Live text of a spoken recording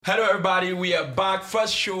Hello everybody, we are back,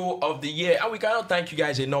 first show of the year, and we cannot thank you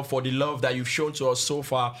guys enough for the love that you've shown to us so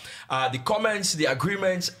far. The comments, the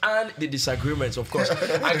agreements, and the disagreements, of course.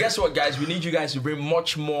 And guess what, guys? We need you guys to bring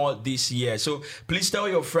much more this year. So please tell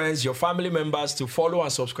your friends, your family members to follow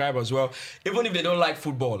and subscribe as well. Even if they don't like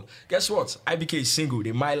football, guess what? IBK is single.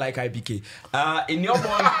 They might like IBK.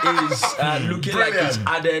 Inyobon is looking like it's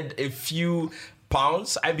added a few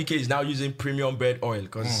pounds. IBK is now using premium bread oil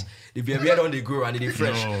because the beard on the grow and it is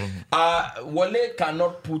fresh. Wale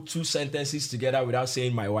cannot put two sentences together without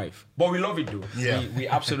saying my wife. But we love it though. Yeah. We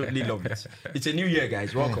absolutely love it. It's a new year,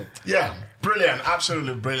 guys. Welcome. Yeah, brilliant.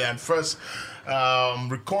 Absolutely brilliant. First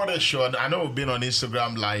recorded show. I know we've been on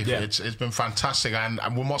Instagram Live. Yeah. It's been fantastic, and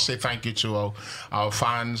we must say thank you to our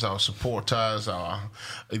fans, our supporters,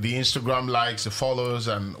 the Instagram likes, the followers,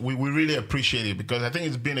 and we really appreciate it because I think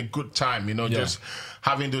it's been a good time, just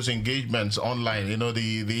having those engagements online.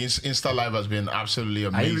 The Insta Live has been absolutely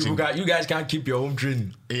amazing. You guys can't keep your home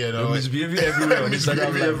training. You're misbehaving everywhere on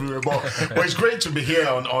Instagram Live. But it's great to be here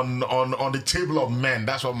on the table of men.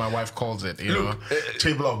 That's what my wife calls it.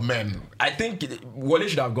 Table of men. I think Wale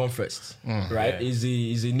should have gone first, right? Yeah.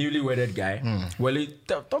 He's a newly wedded guy. Wale,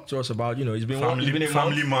 talk to us about, he's been a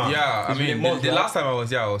family man. Yeah, I mean, the last time I was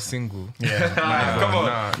here, I was single. Yeah. Come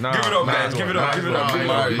on. Give it up, man. Give it up.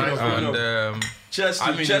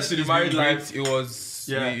 And cheers to the married life. It was,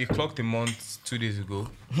 we clocked a month 2 days ago.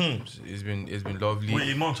 It's been lovely.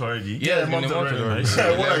 Wait, a month already? Yeah, it's been a month already.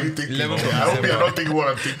 What are you thinking? I hope you're not thinking what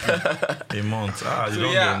I'm thinking. A month.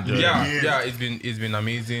 It's been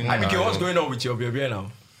amazing. IBK, what's going on with your baby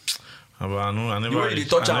now? I never. You already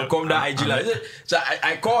touch and come that IG live. So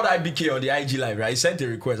I called IBK on the IG live, right? He sent a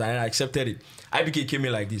request and I accepted it. IBK came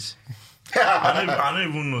in like this. I don't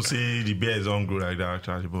even know say the bear is on grow like that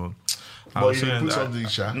actually, but you didn't put something,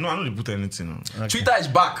 Sha? No, I don't put anything. Okay. Twitter is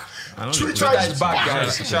back. Twitter is back,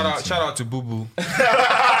 guys. Shout out to Boo Boo. Big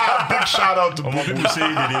shout out to Boo Boo. People say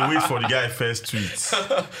they wait for the guy first tweets.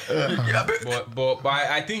 But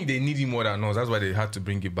I think they need him more than us. That's why they had to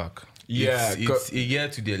bring it back. Yeah, it's a year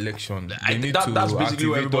to the election. They need that's basically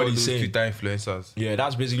what everybody's saying. Twitter influencers. Yeah,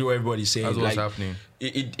 that's basically what everybody's saying. That's what's happening.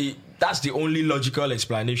 That's the only logical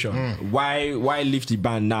explanation. Why lift the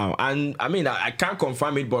ban now? And I mean, I can't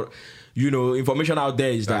confirm it, but information out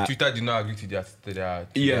there is that Twitter did not agree to their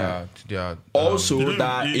also a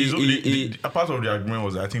part of the agreement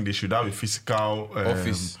was that I think they should have a physical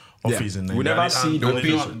office in Nigeria. We never see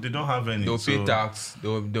they don't have any. They'll pay tax.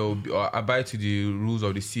 They'll abide to the rules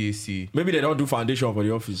of the CAC. Maybe they don't do foundation for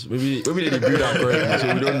the office. Maybe they build that correctly.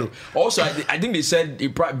 So we don't know. Also, I think they said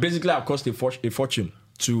it basically have cost a fortune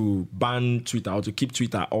to ban Twitter or to keep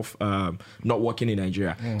Twitter off not working in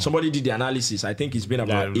Nigeria. Somebody did the analysis. I think it's been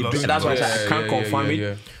about that's why I can't confirm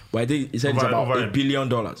it. But I think it said it's about $1 billion.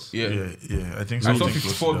 Yeah. I think so. I saw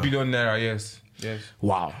 54 billion naira. Yes.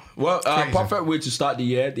 Wow. Well, perfect way to start the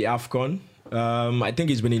year, the AFCON. I think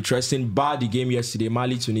it's been interesting. Bar the game yesterday,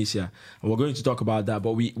 Mali, Tunisia. And we're going to talk about that,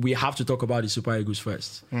 but we have to talk about the Super Eagles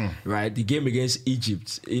first. Right? The game against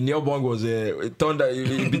Egypt. Inyobon was it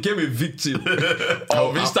became a victim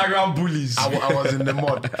of Instagram bullies. I was in the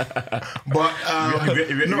mud. But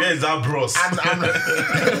where is that bros?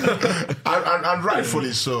 And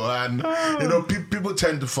rightfully so. And people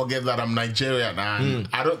tend to forget that I'm Nigerian, and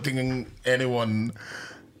I don't think anyone,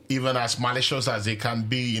 even as malicious as they can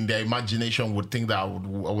be in their imagination, would think that I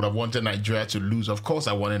would have wanted Nigeria to lose. Of course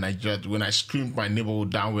I wanted Nigeria to win. I screamed my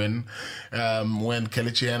neighborhood down when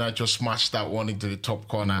Kelechi Iheanacho smashed that one into the top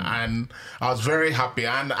corner. And I was very happy.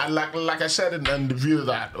 And like I said in the video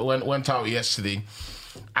that went out yesterday,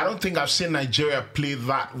 I don't think I've seen Nigeria play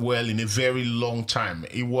that well in a very long time.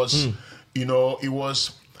 It was, it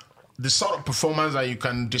was the sort of performance that you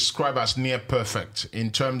can describe as near perfect in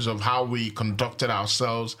terms of how we conducted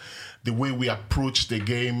ourselves, the way we approached the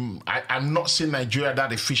game. I'm not seeing Nigeria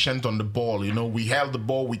that efficient on the ball. We held the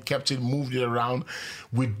ball, we kept it, moved it around,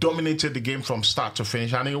 we dominated the game from start to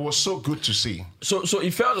finish, and it was so good to see. So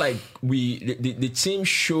it felt like the team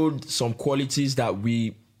showed some qualities that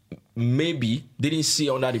we maybe didn't see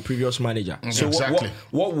under the previous manager. So exactly.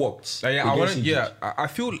 What worked? I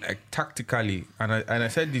feel like tactically, and I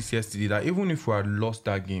said this yesterday, that even if we had lost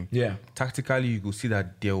that game, tactically you could see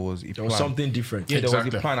that there was a plan. There was something different. Yeah, there was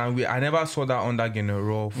a plan, and I never saw that under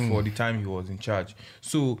General for the time he was in charge.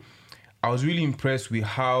 So I was really impressed with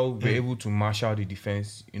how we were able to marshal the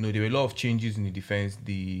defense. There were a lot of changes in the defense,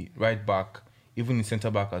 the right back, even the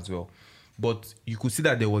centre back as well. But you could see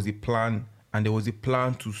that there was a plan. And there was a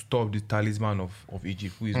plan to stop the talisman of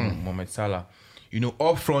Egypt, who is Mohamed Salah.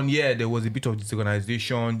 Up front, there was a bit of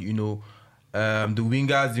disorganization. The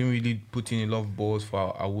wingers didn't really put in a lot of balls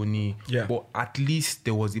for Awoni. Yeah. But at least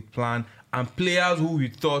there was a plan. And players who we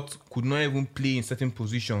thought could not even play in certain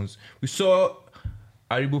positions. We saw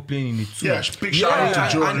Aribo playing in the 2. Yeah, big shout out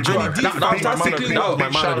to Joe and Aribo. he did fantastically well.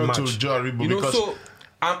 Big shout out to Joe Aribo, You know, because so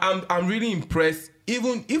I'm really impressed.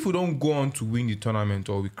 Even if we don't go on to win the tournament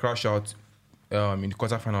or we crash out in the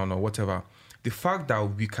quarterfinal or whatever, the fact that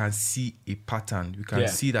we can see a pattern, we can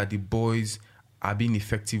see that the boys are being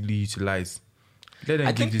effectively utilized. Let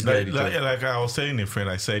them give this guy the job. Like I was telling a friend,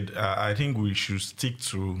 I said I think we should stick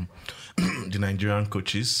to the Nigerian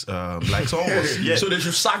coaches. Like someone was, So they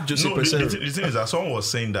should sack Jose Peseiro. The thing is that someone was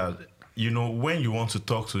saying that, you know, when you want to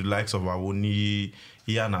talk to the likes of Awoni,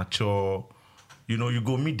 Iheanacho, you know, you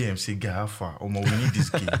go meet them, say, Gafa, we need this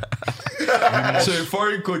game. So a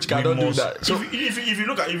foreign coach cannot do that. So if you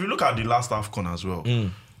look at the last AFCON as well,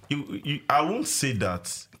 I won't say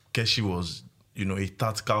that Keshi was, you know, a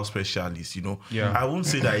tactical specialist. You know, I won't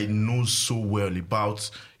say that he knows so well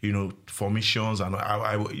about, you know, formations and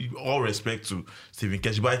I all respect to Stephen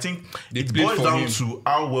Keshi, but I think it boils down to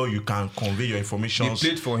how well you can convey your information. They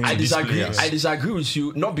played for him. I disagree with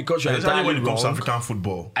you, not because you're entirely when it comes to wrong. African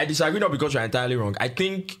football. I disagree not because you're entirely wrong. I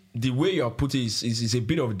think the way you're putting is a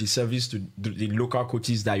bit of a disservice to the local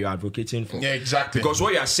coaches that you're advocating for. Yeah, exactly. Because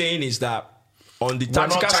what you're saying is that on the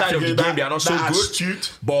tactical side of the game, they are not so good.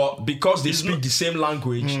 Astute. But because they speak the same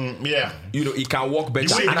language, you know, it can work better.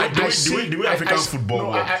 The way African football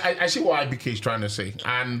works. I see what IBK is trying to say.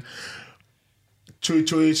 And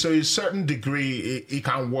to a certain degree, it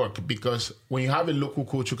can work, because when you have a local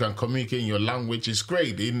coach who can communicate in your language, it's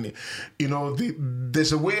great. You know,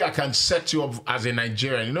 there's a way I can set you up as a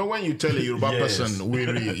Nigerian. You know, when you tell a Yoruba person,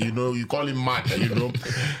 weary, you know, you call him mad, you know,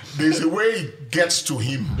 there's a way it gets to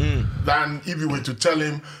him than if you were to tell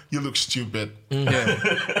him, you look stupid.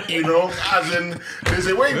 You know, as in, there's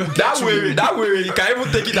a way that way you can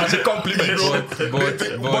even take it as a compliment. You know?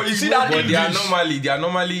 But you see that the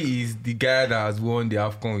anomaly is the guy that has won the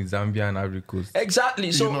AFCON with Zambia and Ivory Coast.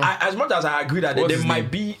 Exactly. So as much as I agree that there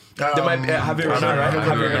might be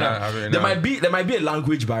a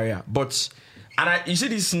language barrier, but you see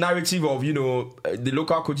this narrative of, you know, the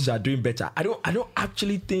local coaches are doing better. I don't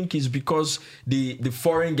actually think it's because the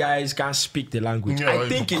foreign guys can't speak the language. No, I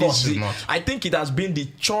think I think it has been the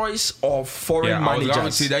choice of foreign managers. I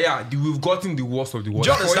would say that we've gotten the worst of the worst.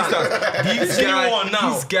 Do you understand?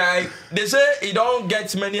 This guy, they say he don't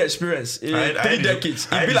get many experience in 3 decades.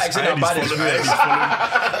 He'd be like saying a bad experience.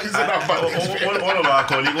 One of our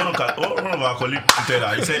colleagues tweeted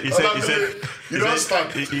that. He said you don't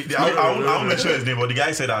start. I won't mention his name, but the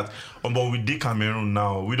guy said that, but with the Cameroon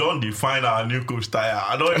now, we don't define our new coach style.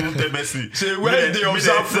 I don't even tell Messi. Say, where did they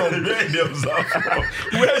observe from? Where did they observe from?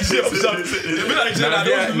 Where did they observe? They be like saying that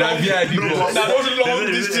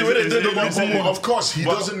Of course, he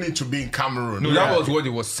doesn't need to be in Cameroon. No, that was what it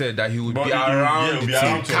was said, that he would be around the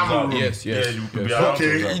team. Cameroon. Yes. Yeah, you could be around.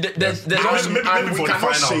 Okay. Maybe for the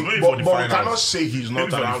final. But we cannot say he's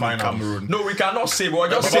not around Cameroon. No, we cannot say.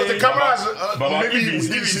 But just say the camera maybe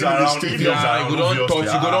he's around. You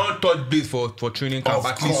go don't touch base for training camp.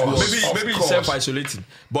 At least maybe he's self-isolating.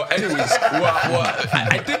 But anyways,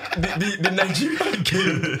 I think the Nigerian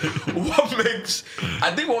game, what makes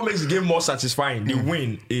the game more satisfying, the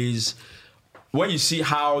win, is when you see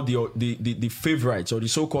how the favorites or the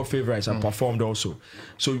so-called favorites have performed also.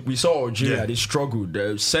 So we saw Algeria, they struggled.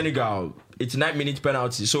 Senegal, 89-minute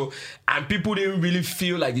penalty. So, and people didn't really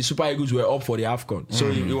feel like the Super Eagles were up for the AFCON. So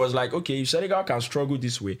it was like, okay, if Senegal can struggle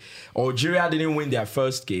this way, Algeria didn't win their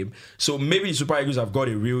first game, so maybe the Super Eagles have got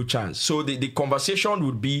a real chance. So the conversation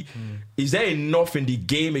would be, is there enough in the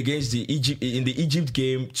game against the Egypt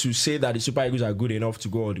game to say that the Super Eagles are good enough to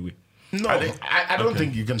go all the way? No, I don't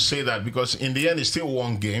think you can say that, because in the end it's still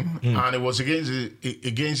one game, and it was against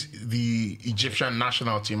the Egyptian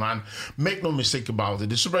national team. And make no mistake about it,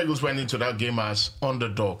 the Super Eagles went into that game as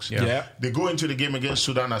underdogs. They go into the game against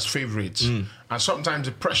Sudan as favorites, and sometimes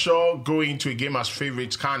the pressure going into a game as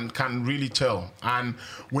favorites can really tell. And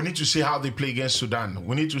we need to see how they play against Sudan.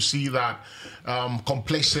 We need to see that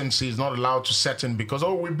complacency is not allowed to set in, because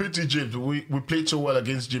we beat Egypt, we played so well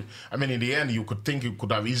against Egypt. I mean, in the end you could think it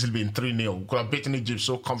could have easily been 3-0. We could have beaten Egypt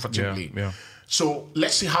so comfortably. So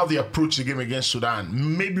let's see how they approach the game against Sudan.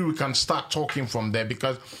 Maybe we can start talking from there,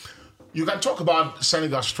 because you can talk about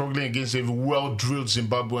Senegal struggling against a well-drilled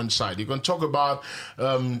Zimbabwean side. You can talk about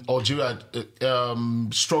Algeria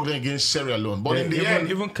struggling against Sierra Leone. But in the end,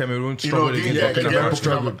 even Cameroon struggled against Cameroon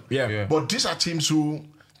struggled. Yeah. But these are teams who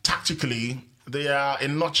tactically they are a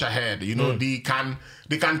notch ahead. You know, they can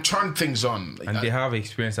turn things on, and they have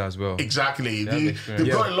experience as well. Exactly,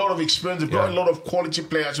 they've got a lot of experience. They've got a lot of quality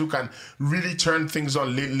players who can really turn things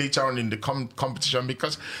on later on in the competition.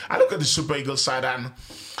 Because I look at the Super Eagles side and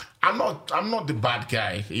I'm not the bad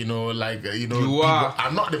guy, you know. You are.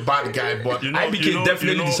 I'm not the bad guy, but I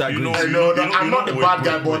definitely disagree. I'm not the bad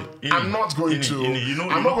guy, but I'm not going to.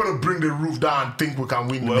 I'm not going to bring the roof down and think we can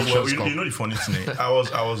win the Nations Cup. You know the funny thing. I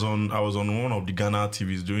was on one of the Ghana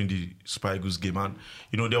TVs during the Super Eagles game, and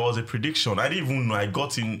there was a prediction. I didn't even know. I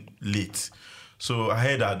got in late, so I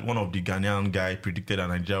heard that one of the Ghanaian guy predicted that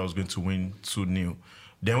Nigeria was going to win 2-0.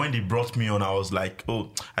 Then when they brought me on, I was like,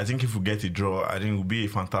 I think if we get a draw, I think it will be a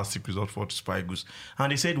fantastic result for the Super Eagles.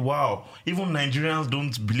 And they said, wow, even Nigerians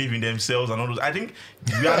don't believe in themselves and all those. I think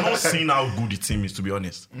we are not seeing how good the team is, to be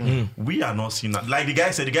honest. We are not seeing that. Like the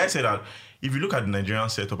guy said that if you look at the Nigerian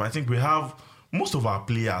setup, I think we have most of our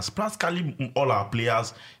players, practically all our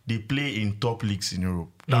players, they play in top leagues in Europe.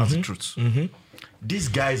 That's the truth. These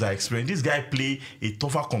guys are experienced. This guy play a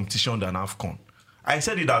tougher competition than AFCON. I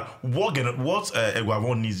said it that what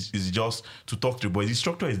Eguavon needs is just to talk to the boys. The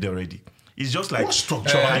structure is there already. It's just like what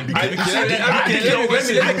structure? Let me counter. There's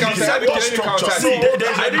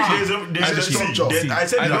a structure. I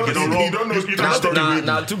said that you don't know. You cannot take away.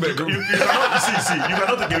 Now 2 bedroom. You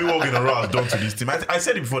cannot take away what General has done to this team. I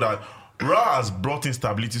said it before that Ra has brought in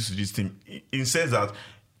stability to this team in the sense that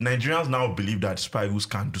Nigerians now believe that Super Eagles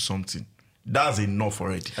can do something. That's enough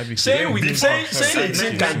already. Saying the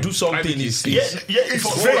team can do something is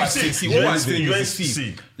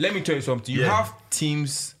let me tell you something. You have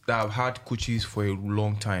teams that have had coaches for a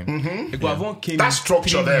long time. Eguavon came that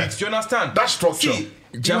structure there. Do you understand? That structure.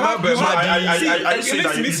 You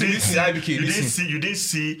didn't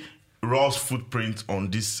see Raw's footprint on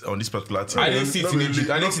this particular team. I didn't see it in Egypt.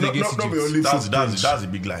 I didn't see it against Egypt. That's a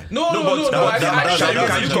big lie. No.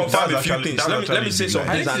 Can you confirm a few things? Let me say some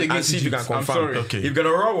things and see if you can confirm. Okay. If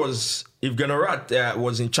General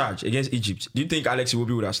was in charge against Egypt, do you think Alex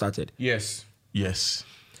Iwobi would have started? Yes.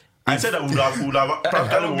 I said that we would have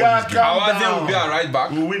practically won this game. Awazen will be a right back.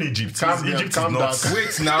 We'll win Egypt. Egypt is not.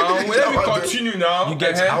 Wait now. Let me continue now. You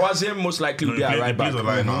get Awazen most likely will be a right back. He plays a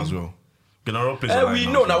line now as well. We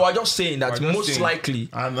know now. We're just saying that most likely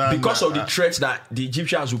because of the threats that the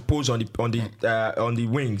Egyptians will pose on the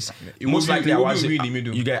wings. Most likely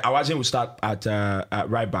Awazen will start at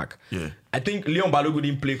right back. Yeah. I think Leon Balogun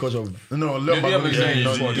didn't play because of Leon Balogun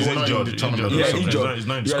is injured. He's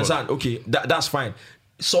injured. You understand? Okay, that's fine.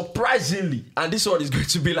 Surprisingly, and this one is going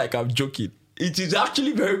to be like I'm joking, it is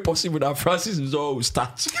actually very possible that Francis Nzor will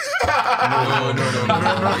start. No.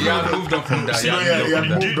 He has moved on from that. Do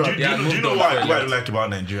you know what I like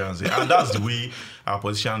about Nigerians? And that's the way our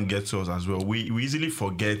position gets to us as well. We easily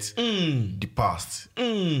forget the past.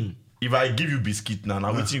 If I give you biscuit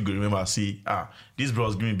now waiting you go remember, say, this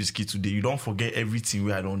bros give me biscuit today. You don't forget everything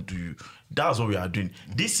where I don't do you. That's what we are doing.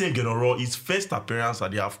 This same General, his first appearance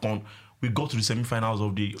at the AFCON, we got to the semi-finals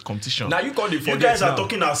of the competition. Now you can't forget. You guys are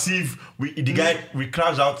talking as if we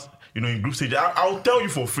crashed out, in group stage. I'll tell you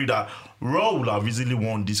for free that Raw would have easily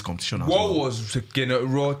won this competition. What was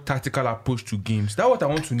Raw tactical approach to games? That's what I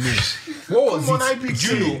want to know. What was it?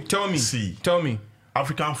 Do you know? Tell me.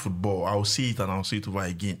 African football, I'll say it and I'll say it over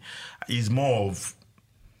again, is more of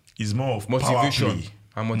motivation.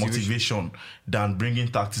 Motivation than bringing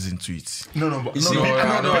tactics into it. No. Abike,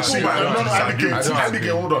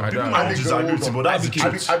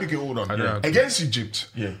 hold on. Against Egypt,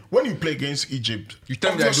 when you play against Egypt, you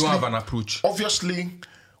tell me I don't have an approach. Obviously,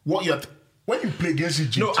 when you play against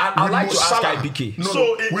Egypt, no, I like to ask Abike.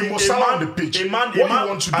 We must on the pitch. What you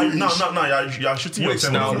want to do is you are shooting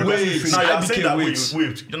yourself. Now you are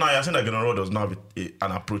saying that General does not have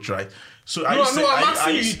an approach, right? So I'm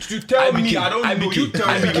asking you to tell me. I don't know. You tell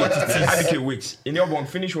me what it is. Abike, wait. In your one,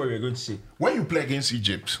 finish what you were going to say. When you play against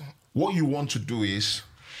Egypt, what you want to do is,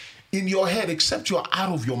 in your head, except you're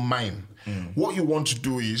out of your mind, what you want to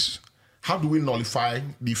do is, how do we nullify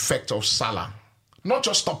the effect of Salah? Not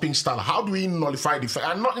just stopping Salah. How do we nullify the effect?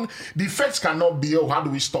 The effects cannot be, how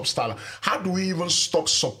do we stop Salah? How do we even stop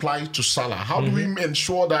supply to Salah? How do we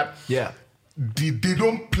ensure that they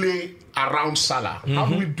don't play around Salah? How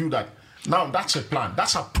do we do that? Now, that's a plan.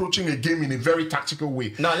 That's approaching a game in a very tactical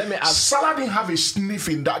way. Now, let me ask. Salah didn't have a sniff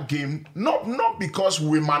in that game, not because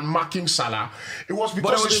we were marking Salah. It was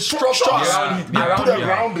because the structure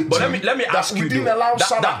around it. But let me ask you,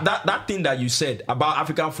 that thing that you said about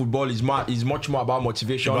African football is much more about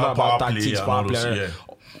motivation, not about tactics, power play.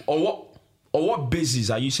 On what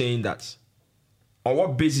basis are you saying that? On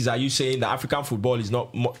what basis are you saying that African football is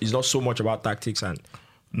not so much about tactics and?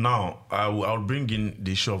 Now, I'll bring in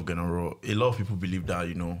the issue of Genaro. A lot of people believe that,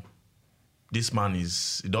 this man he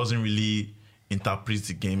doesn't really interpret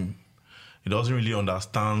the game. He doesn't really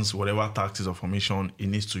understand whatever tactics or formation he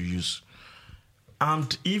needs to use.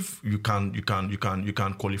 And if you can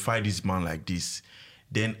qualify this man like this,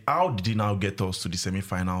 then how did he now get us to the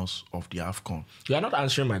semi-finals of the AFCON? You are not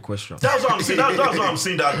answering my question. That's what I'm saying. That's what I'm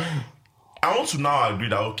saying. That I want to now agree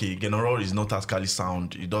that okay, Genaro is not tactically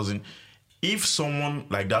sound. It doesn't. If someone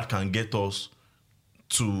like that can get us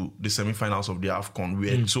to the semi-finals of the AFCON, we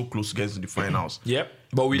are so close to getting to the finals. Yep,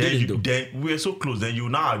 but we didn't. Then we are so close. Then you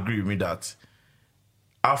now agree with me that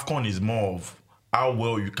AFCON is more of how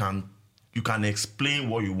well you can explain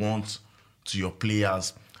what you want to your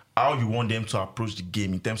players, how you want them to approach the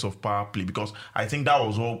game in terms of power play. Because I think that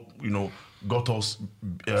was what got us.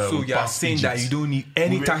 So you are saying Egypt. that you don't need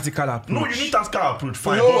any tactical approach? No, you need tactical approach.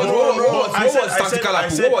 Fine. What was tactical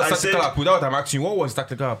approach? That's what I'm asking you. What was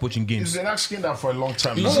tactical approach in games? He's been asking that for a long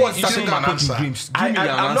time. What was tactical approach in games? Give me an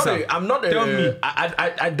answer. Tell me.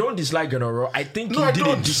 I don't dislike Genaro. I think he did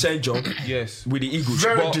a decent job. Yes, with the Eagles.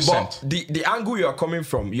 Very decent. But the angle you are coming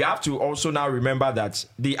from, you have to also now remember that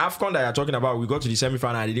the AFCON that you're talking about, we got to the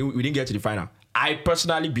semi-final and we didn't get to the final. I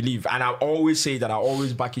personally believe, and I always say that, I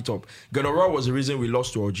always back it up, Genaro was the reason we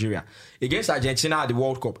lost to Algeria. Against Argentina at the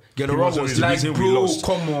World Cup, Genaro was the reason we lost.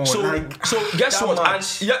 Come on. So guess what?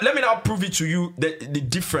 And let me now prove it to you, the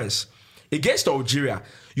difference. Against Algeria,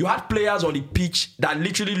 you had players on the pitch that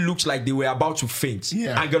literally looked like they were about to faint.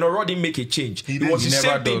 Yeah. And Genaro didn't make a change. It was the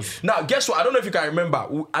same thing. Now, guess what? I don't know if you can remember.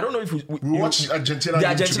 I don't know if we watched the Argentina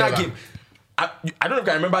game. I don't know if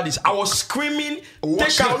I remember this. I was screaming,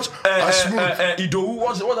 take out Idowu.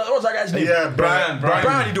 What's that guy's name? Yeah, Brian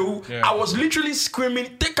Idowu. Yeah. I was literally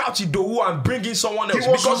screaming, take out Idowu and bring in someone else.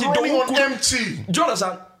 He was running on empty. Do you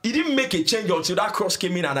understand? He didn't make a change until that cross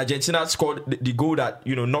came in and Argentina scored the goal that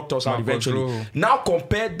knocked us out eventually. Now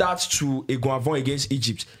compare that to a Guavon against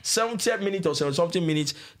Egypt. 70th minute or 70-something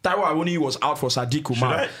minutes, Taiwo Awoniyi was out for Sadiq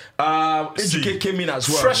Umar. Ejike came in as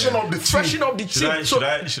well. Freshen up the team.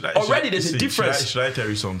 Already there's a difference. Should I tell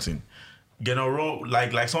you something? Genaro,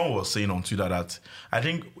 like someone was saying on Twitter, that I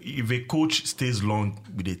think if a coach stays long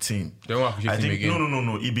with a team, I think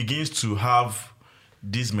no, he begins to have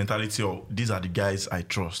this mentality of these are the guys I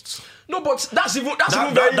trust. No, but that's even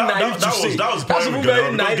very naive to say. That's even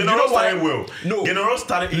very naive. You know why? Well. No. Genaro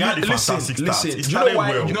started. He had a fantastic start. He started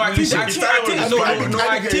well. What I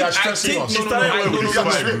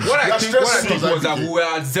think was that we were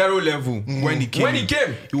at zero level when he came. When he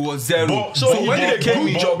came, he was zero. So when he came,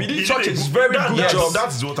 he did such a very good job.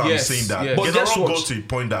 That's what I'm saying. That Genaro got to a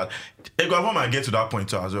point that Eguavoen might get to that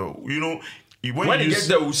point as well. When he gets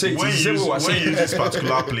there, we'll say when you use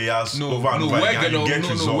particular players over and over again, you get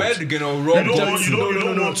results. Where the Genaro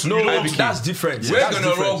want to. That's different. Where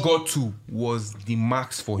Genaro got to was the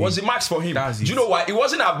max for him. Do you know why? It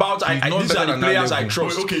wasn't about these are the players I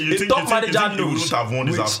trust. Okay, you think he wouldn't have won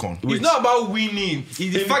this AFCON? It's not about winning. It's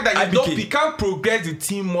the fact that you can't progress the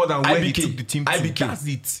team more than where he took the team to. That's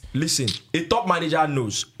it. Listen, a top manager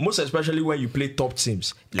knows, most especially when you play top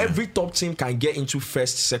teams, every top team can get into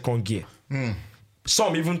first, second gear.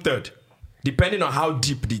 Some even third, depending on how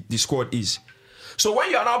deep the squad is. So when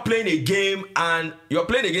you are now playing a game and you're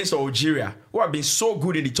playing against Algeria, who have been so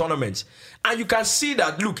good in the tournament, and you can see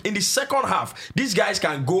that, look, in the second half, these guys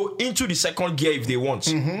can go into the second gear if they want.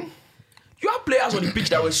 You have players on the pitch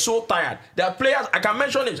that were so tired. There are players, I can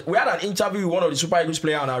mention it. We had an interview with one of the Super Eagles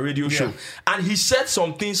players on our radio show, and he said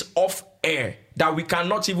some things off air that we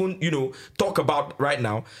cannot even, talk about right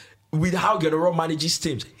now. With how Genaro manages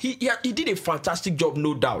teams, he did a fantastic job,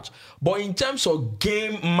 no doubt. But in terms of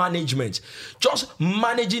game management, just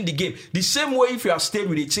managing the game, the same way if you have stayed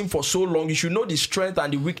with a team for so long, you should know the strength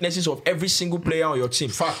and the weaknesses of every single player on your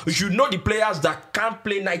team. Fact. You should know the players that can't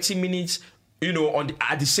play 90 minutes,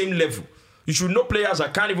 at the same level. You should know players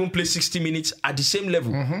that can't even play 60 minutes at the same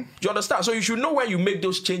level. Do you understand? So you should know when you make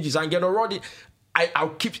those changes. And Genaro, I'll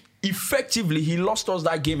keep. Effectively, he lost us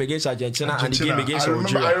that game against Argentina and the game against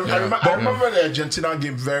Algeria. I remember the Argentina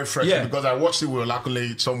game very freshly because I watched it with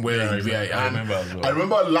Olakunle somewhere in VI. I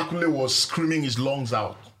remember Olakunle was screaming his lungs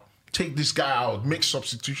out. Take this guy out, make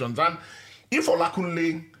substitutions. And if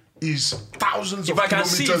Olakunle is thousands of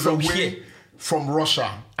kilometers away from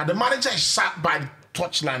Russia and the manager is sat by the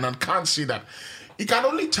touchline and can't see that, he can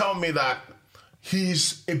only tell me that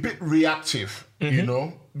he's a bit reactive,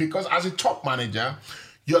 because as a top manager,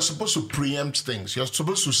 you're supposed to preempt things. You're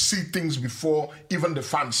supposed to see things before even the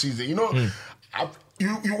fan sees it. You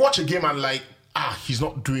watch a game and he's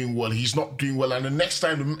not doing well. And the next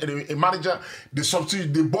time the manager,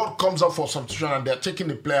 the board comes up for substitution and they're taking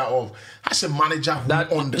the player off. As a manager who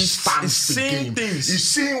understands the game, he's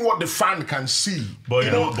seeing what the fan can see. But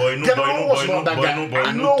you know, top managers.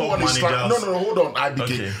 No, hold on, IBK.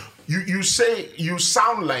 Okay. You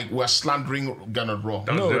sound like we're slandering Gernot Rohr.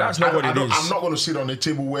 No, that's not what it is. I'm not going to sit on a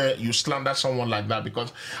table where you slander someone like that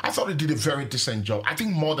because I thought he did a very decent job. I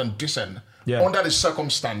think more than decent. Yeah. Under the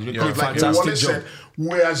circumstance, because like Wale said,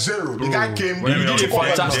 we are zero. The guy came, he did a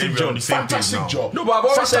fantastic job. Fantastic job. No, but I've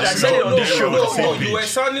always said, I said it on this show. No, you were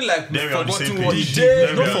sounding like forgotten what you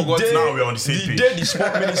did. Now we're on the same page. The day the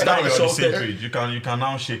sport minister insulted, you can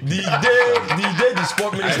now shake. The day the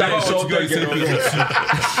sport minister insulted,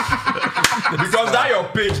 because that your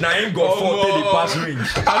page now ain't got 40 the pass range.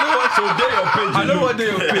 I know what day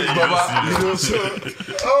your page, Baba.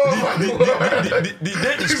 The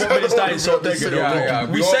day the sport minister insulted,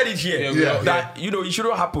 we said it here that it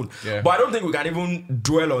shouldn't happen. But I don't think we can even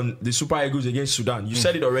dwell on the Super Eagles against Sudan. You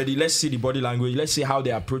said it already. Let's see the body language. Let's see how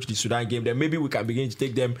they approach the Sudan game. Then maybe we can begin to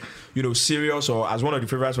take them, serious or as one of the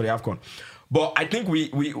favorites for the AFCON. But I think we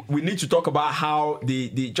need to talk about how the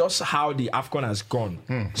AFCON has gone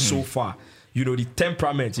so far. The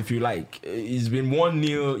temperament, if you like, it's been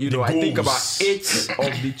 1-0. I think about 8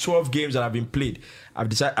 of the 12 games that have been played, I've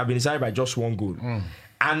been decided by just 1 goal.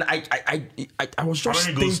 And I was just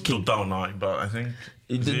thinking. Down now, but I think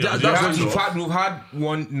we've had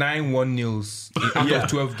 9-1-0s out of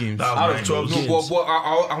 12 games. Out of 12 games. But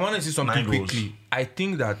I want to say something quickly. I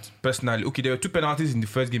think that personally, there were 2 penalties in the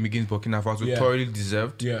first game against Burkina Faso, thoroughly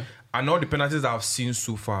deserved. Yeah. And all the penalties I've seen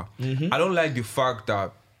so far, I don't like the fact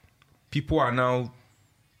that people are now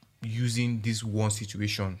using this one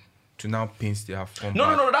situation to now paint the AFCON.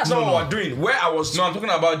 No, that's not what we're doing. I'm talking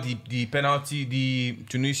about the penalty, the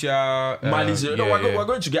Tunisia, Mali. We're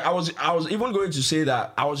going to get. I was even going to say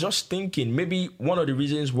that I was just thinking maybe one of the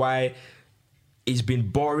reasons why it's been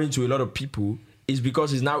boring to a lot of people is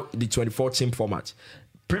because it's now the 24-team format.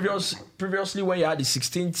 Previously, when you had the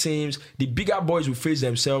 16 teams, the bigger boys will face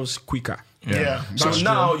themselves quicker. Yeah. So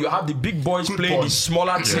now you have the big boys playing the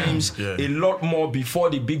smaller teams a lot more before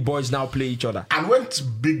the big boys now play each other. And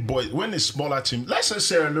when a smaller team, let's say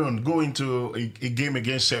Sierra Leone, go into a game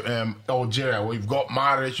against Algeria where you've got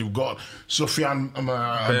Mahrez, you've got Sofiane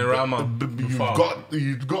Benrahma,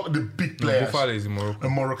 you've got the big players. Bufala is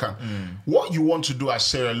Moroccan. What you want to do as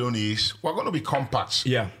Sierra Leone is we're going to be compact.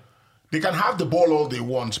 Yeah. They can have the ball all they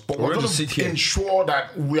want, but we're going to ensure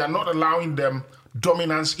that we are not allowing them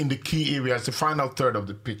dominance in the key areas, the final third of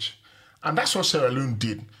the pitch. And that's what Sierra Leone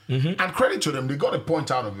did. And credit to them, they got a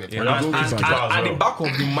point out of it. Yeah, at the back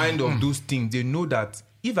of the mind of those teams, they know that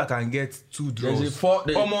if I can get 2 draws,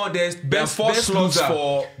 there's best slots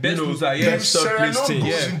for best loser. If Sierra Leone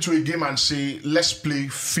goes into a game and say, let's play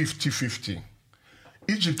 50-50,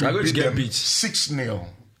 Egypt will beat them 6-0.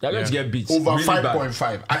 They're going to get beat. Over really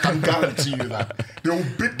 5.5. I can guarantee you that. They will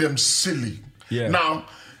beat them silly. Yeah. Now,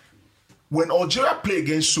 when Algeria play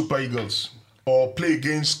against Super Eagles, or play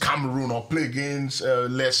against Cameroon, or play against,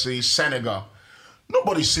 let's say, Senegal,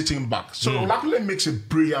 nobody's sitting back. So Lapile makes a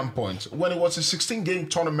brilliant point. When it was a 16-game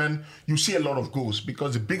tournament, you see a lot of goals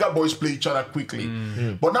because the bigger boys play each other quickly.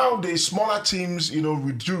 But now the smaller teams,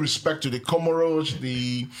 with due respect to the Comoros,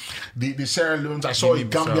 the Sierra Leones, I saw a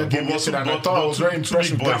Gambia game yesterday and I thought I was very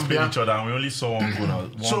impressed with Gambia. Each other and we only saw one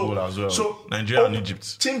goal as well. So Nigeria and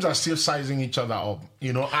Egypt. Teams are still sizing each other up,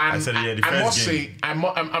 And I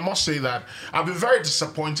must say that I've been very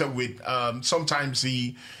disappointed with sometimes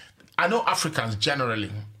I know Africans generally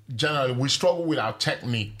we struggle with our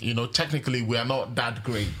technique. Technically we are not that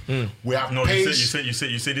great. We have pace. You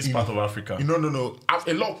say this part of Africa. No.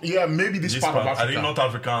 A lot. Yeah, maybe this part of Africa. I think North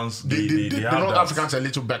Africans. The North Africans are a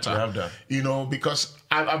little better. They have that. Because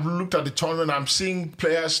I've looked at the tournament. I'm seeing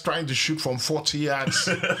players trying to shoot from 40 yards.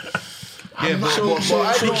 I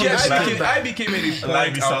became a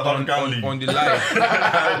point on the live.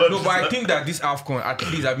 No, but I think that this AFCON, at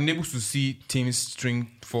least I've been able to see teams string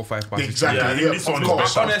 4-5 passes. Exactly. This one is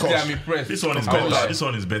better. Honestly, I'm impressed. This one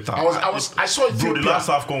is better. I saw it. Bro, the last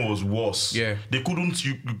AFCON was worse. Yeah. They couldn't.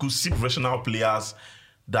 You could see professional players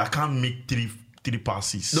that can't make three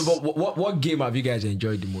passes. No, but what game have you guys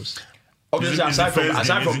enjoyed the most? Obviously, aside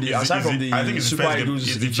from the Super Eagles,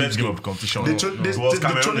 it's the first game of competition. The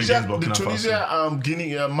Tunisia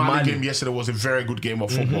Guinea Mali game yesterday was a very good game of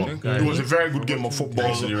football. It was a very good game of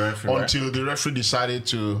football until the referee decided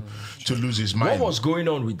to lose his mind. What was going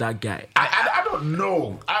on with that guy? I don't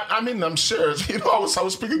know. I mean, I'm serious. You know, I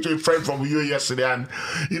was speaking to a friend from UAE yesterday, and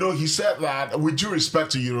you know, he said that, with due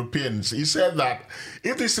respect to Europeans, he said that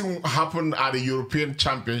if this thing happened at a European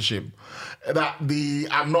Championship, that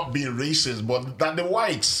I'm not being racist, but that the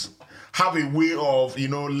whites have a way of, you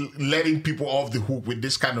know, letting people off the hook with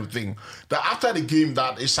this kind of thing. That after the game,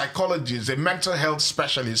 that a psychologist, a mental health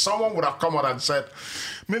specialist, someone would have come out and said,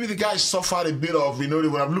 maybe the guy suffered a bit of, you know, they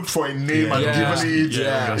would have looked for a name and given it.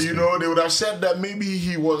 You know, they would have said that maybe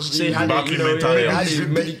he was he's been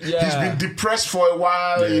depressed for a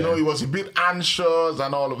while. You know, he was a bit anxious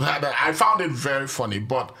and all of that. I found it very funny,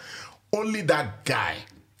 but only that guy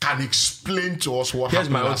can explain to us what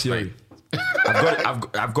happened last night.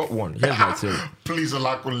 I've got one. Here's my theory. Please,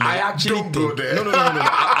 Olakule, I actually don't think, go there. No.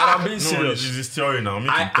 I'm being serious. It's his theory now.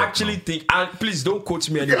 I actually think, and please don't quote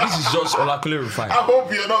me anymore. This is just Olakule Rufai. I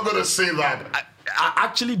hope you're not going to say that. I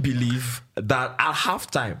actually believe that at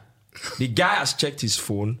halftime, the guy has checked his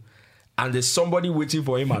phone and there's somebody waiting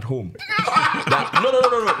for him at home.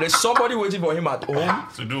 No. There's somebody waiting for him at home.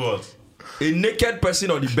 To do what? A naked person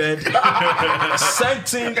on the bed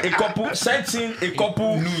sent in a couple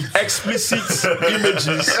explicit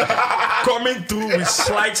images coming through with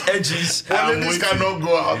slight edges. And this cannot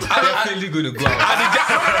go out. Definitely going to go out. And the guy,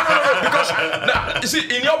 no, because you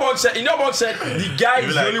see, in your box said the guy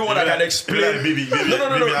is the only one that can explain.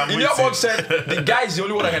 No. In your box said the guy is the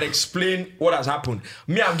only one that can explain what has happened.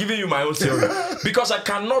 Me, I'm giving you my own theory because I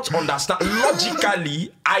cannot understand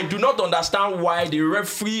logically. I do not understand why the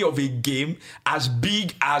referee of a game as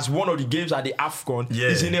big as one of the games at the AFCON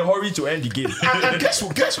is in a hurry to end the game. And guess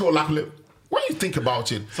what, Olakule? When you think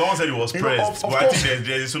about it, someone said it was pressed, but I think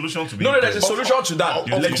there's a solution to be. No, there's a solution to that.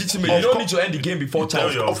 Legitimately, you don't need to end the game before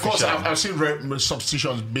time. Of course, I've seen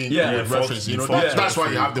substitutions being referenced. You know, that's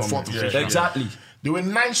why you have the fourth official. Exactly. There were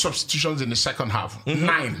 9 substitutions in the second half.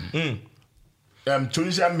 9.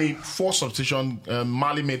 Tunisia made 4 substitutions.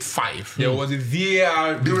 Mali made 5. There was a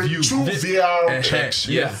VAR There were review. 2 VAR checks.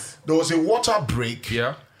 Yes. There was a water break.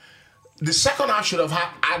 Yeah. The second half should have had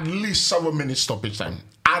at least 7 minutes stoppage time.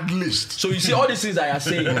 At least. So you see, all these things that I are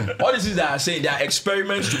saying, they are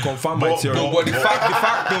experiments to confirm my theory. But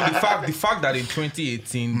the fact that in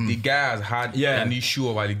 2018 the guy has had an issue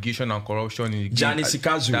of allegation and corruption in the game Giannis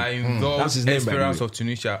Sikazu. that involves That's his name, Esperance by the way. of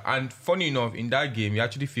Tunisia, and funny enough, in that game he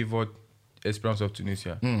actually favoured Esperance of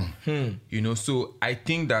Tunisia. You know, so I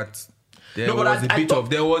think that there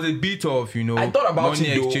was a bit of you know, I thought about money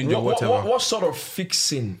it exchange though. or whatever. What sort of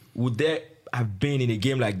fixing would there have been in a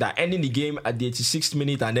game like that? Ending the game at the 86th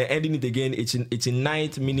minute and then ending it again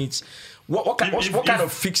 89th minute. What kind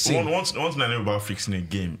of fixing? One thing I know about fixing a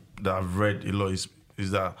game that I've read a lot is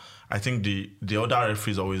that I think the other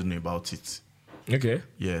referees always know about it. Okay.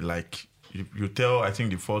 Yeah, like you tell, I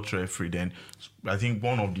think the fourth referee, then I think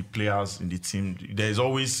one of the players in the team, there's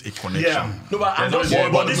always a connection. Yeah. No, but I'm not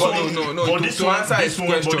To answer his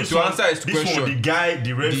question, the guy,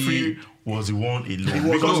 the referee was the one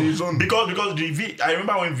alone. Because I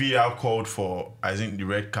remember when VAR called for, I think, the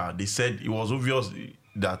red card, they said it was obvious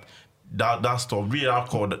that stuff. VAR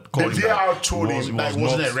called the VAR told him that it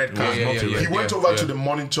wasn't a red card. He went over to the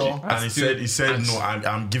monitor and he said no,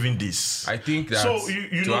 I'm giving this. I think that so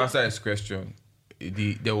you to answer his question,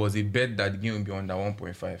 there was a bet that the game will be under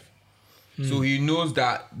 1.5. So he knows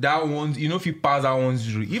that one, you know, if he pass that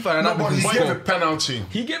 1-0, if another but he gave a penalty.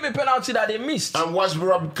 He gave a penalty that they missed. And was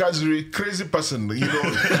Kazri crazy person, you know?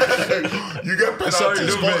 You get penalty,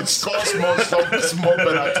 score small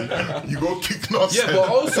penalty. You go kick nonsense. Yeah, but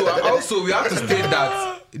also we have to state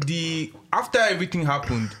that after everything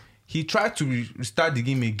happened, he tried to restart the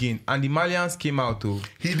game again, and the Malians came out.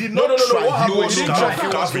 He did not try. He was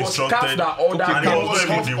CAF that ordered.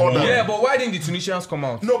 Yeah, but why didn't the Tunisians come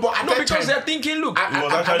out? No, but because they're thinking, look, at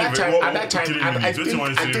that time, I think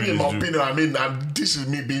in my opinion, I mean, this is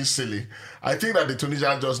me being silly. I think that the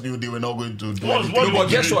Tunisians just knew they were not going to do anything. No, but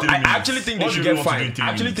guess what? I actually think they should get fined.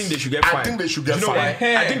 I think they should get fined. I think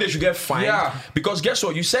they should get fined. Yeah. Because guess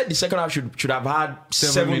what? You said the second half should have had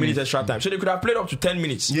 7 minutes extra time. So they could have played up to 10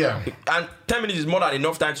 minutes. Yeah. And 10 minutes is more than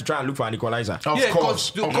enough time to try and look for an equalizer. Of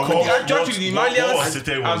course. Actually, the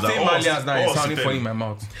Malians, I'm saying Malians now, it's sounding funny in my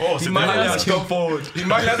mouth. The Malians came forward. The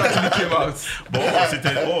Malians actually came out. But what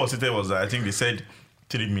was that I think they said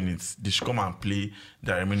 3 minutes. They should come and play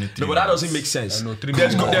the remaining 3 minutes. No, but that doesn't make sense.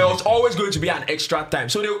 There was always going to be an extra time.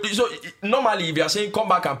 So normally, if you are saying come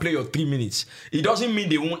back and play your 3 minutes, it doesn't mean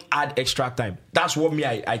they won't add extra time. That's what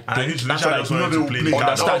I think. That's what I understand. They will play. The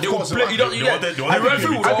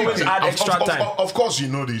referee will always add extra time. Of course, you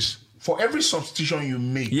know this. For every substitution you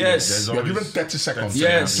make, you're given 30 seconds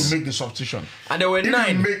to make the substitution. And there were 9. If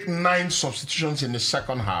you make 9 substitutions in the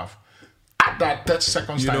second half, at that 30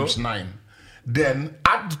 seconds times 9. Then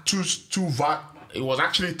add two VAT. It was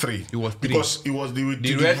actually 3. It was 3 because it was the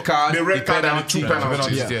red card, the red card, and the 2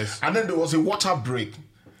 penalties. Yes. And then there was a water break.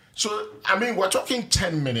 So I mean, we're talking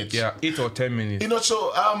 10 minutes. Yeah, 8 or 10 minutes. You know,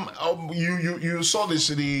 so you saw this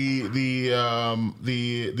the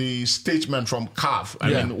statement from CAF.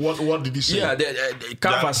 I mean, what did he say? Yeah, the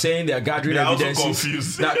CAF are saying they are gathering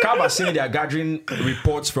evidences. CAF are saying they are gathering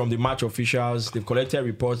reports from the match officials. They've collected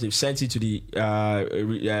reports. They've sent it to the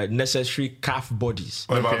necessary CAF bodies.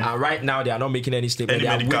 Okay. And right now, they are not making any statement. They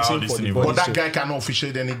are waiting for the bodies. But that guy cannot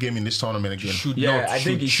officiate any game in this tournament again. I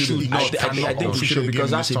think he should. I think he should,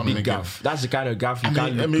 because that's a big gaff. That's the kind of gaff you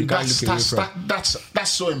can't look away from.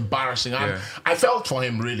 That's so embarrassing. I felt for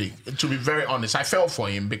him, really. To be very honest, I felt for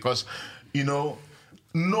him because, you know,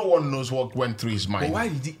 no one knows what went through his mind. But why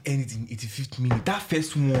did he end it in 85th minute? That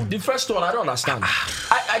first one. The first one, I don't understand.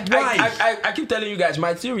 I keep telling you guys,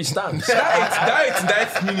 my theory stands.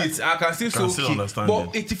 that 89th minute, I can still understand.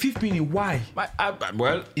 But 85th minute, why?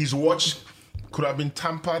 Well, his watch could have been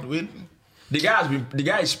tampered with. The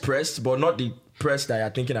guy is pressed, but not the press that you're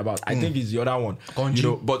thinking about. I think it's the other one. You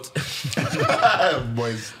know, but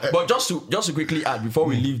boys. But just to quickly add before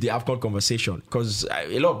we leave the AFCON conversation, because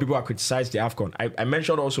a lot of people have criticized the AFCON. I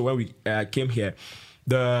mentioned also when we came here,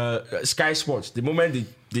 the Sky Sports, the moment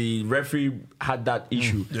the referee had that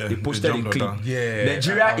issue, they posted a clip.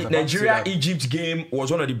 Nigeria Egypt game was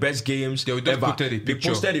one of the best games ever. They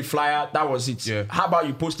posted a flyer. That was it. Yeah. How about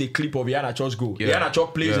you post a clip of Iheanacho's goal?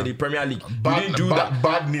 Iheanacho plays in the Premier League. You didn't do that.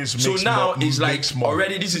 Bad news. So now it's like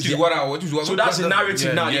already this is what so that's the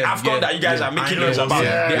narrative now. The AFCON that you guys are making noise about.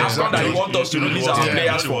 The AFCON that you want us to release our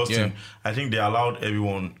players for. I think they allowed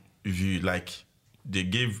everyone view they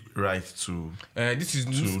gave right to this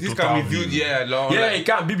can be viewed it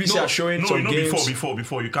can. BBC are showing some games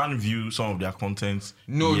before you can't view some of their content.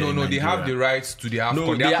 No, they have the rights to the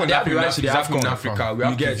AFCON. They have the rights to the AFCON in Africa. We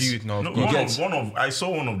have to view it now. I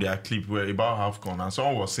saw one of their clip about AFCON, and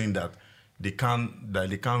someone was saying that they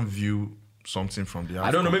can't view something from the AFCON. I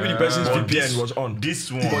don't know, maybe the person's VPN was on.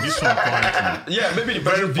 This one currently. Yeah, maybe the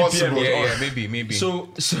person's VPN was on. Yeah, maybe. So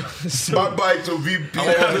bye to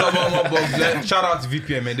VPN. Shout out to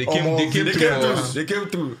VPN, man. They came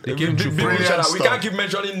through. We can't keep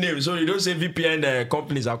mentioning names, so you don't say VPN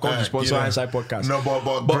companies are come to sponsor Inside Podcast. No,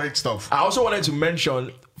 but great stuff. I also wanted to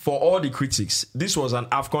mention, for all the critics, this was an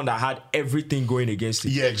AFCON that had everything going against it.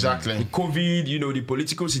 Yeah, exactly. The COVID, the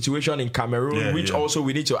political situation in Cameroon, which also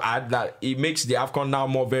we need to add that it makes the AFCON now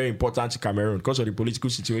very important to Cameroon because of the political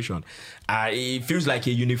situation. It feels like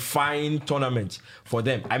a unifying tournament for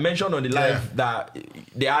them. I mentioned on the live that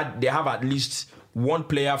they have at least one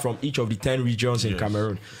player from each of the 10 regions in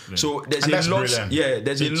Cameroon. Yeah. So there's a lot. Brilliant. Yeah,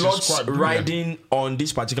 there's a lot riding on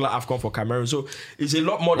this particular AFCON for Cameroon. So it's a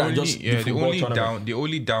lot more than just the football tournament. The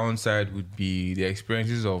only downside would be the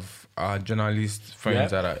experiences of our journalist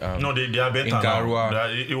friends that are no, they are better in Garua.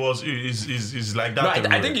 It's like that. No,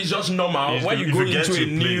 I think it's just normal when you go into a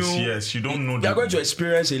new. Yes, you don't know. You're going to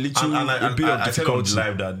experience a little a bit of difficulty.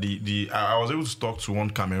 I said on the live that I was able to talk to one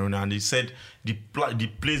Cameroon and he said the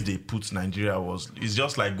place they put Nigeria it's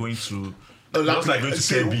just like going to. Just like going to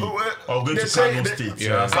KB or going to Kano State.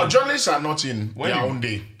 Our journalists are not in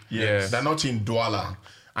Yaoundé. Yes. They're not in Douala.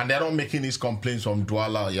 And they're not making these complaints from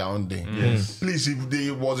Douala or Yaoundé. Yes. Please, if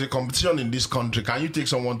there was a competition in this country, can you take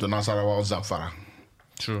someone to Nasarawa or Zamfara?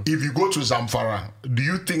 True. If you go to Zamfara, do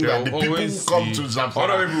you think that the people who come to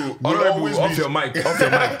Zamfara will always off your mic? Do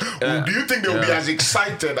you think they will be as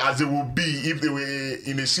excited as they will be if they were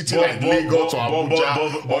in a city like Lagos or Abuja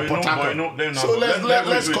or Port Harcourt? So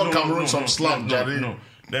let's cut Cameroon some slack, Jerry. No,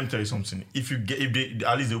 let me tell you something. If they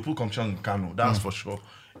at least they will put competition in Kano, that's for sure.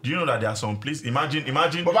 Do you know that there are some places? Imagine.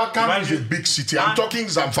 But Kano is a big city. I'm talking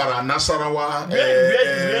Zamfara, Nasarawa,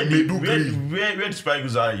 Maiduguri. Where the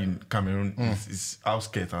Spikes are in Cameroon is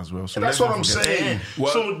outskirts as well. So that's what I'm saying.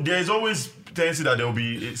 So there is always tendency that there will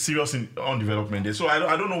be serious on development there. So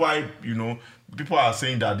I don't know why people are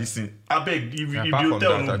saying that this thing. I beg if the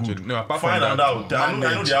hotel no good. Find another hotel. I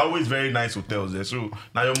know there are always very nice hotels there. So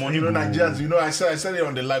now your money. Nigerians. I said it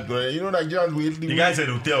on the live. Nigerians. The guy said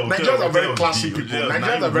hotel. Nigerians are very classy people.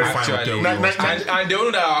 Nigerians are very and they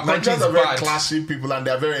know that our country is Nigerians are very classy people and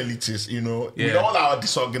they are very elitist. With all our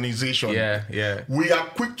disorganization. We are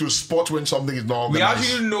quick to spot when something is not organized. We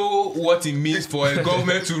actually know what it means for a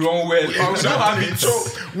government to run well. So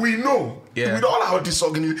we know. With all our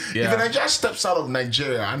disorganization, if a Nigerian steps out of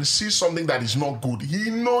Nigeria and sees something that is not good, he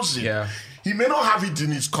knows it. he may not have it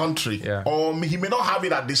in his country, or he may not have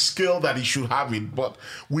it at the scale that he should have it, but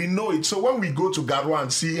we know it. So when we go to Garoua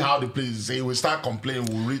and see how the place is, we start complaining,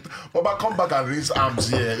 we'll read, but come back and raise arms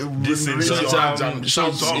here. Some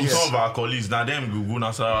of our colleagues, now them go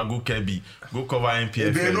Nasarawa, go Kebi, go cover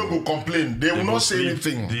NPF. They don't go complain. They will not say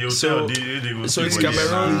anything. So it's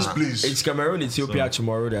Cameroon. Please. It's Cameroon, Ethiopia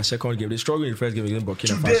tomorrow. Their second game. They struggled in the first game against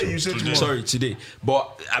Burkina Faso. Today, you said tomorrow. Sorry, today.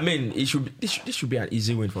 But I mean, this should be an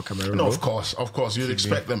easy win for Cameroon. No, of course. You'd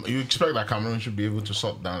expect them. You expect that Cameroon should be able to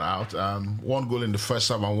sort that out. 1 goal in the first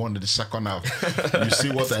half and 1 in the second half. You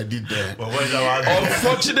see what I did there.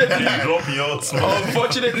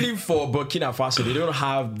 Unfortunately for Burkina Faso, they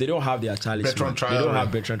don't have their talisman. They don't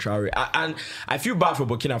have Bertrand Traore. And I feel bad for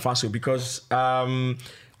Burkina Faso because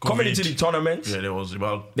coming into the tournament, there was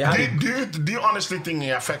about. Do you honestly think it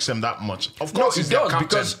affects them that much? Of No, course, it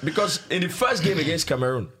does because in the first game against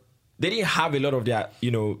Cameroon, they didn't have a lot of their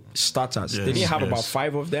starters. They didn't have about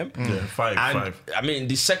 5 of them. Five. I mean,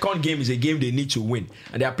 the second game is a game they need to win,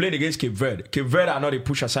 and they are playing against Cape Verde. Cape Verde are not a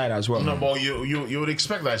push aside as well. No, but you would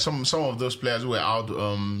expect that some of those players were out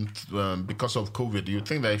because of COVID. You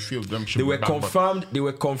think that a few of them should. They were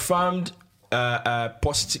confirmed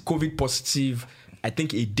positive, COVID positive. I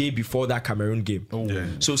think a day before that Cameroon game.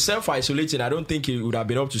 So self-isolating, I don't think it would have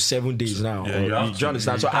been up to 7 days now. Do you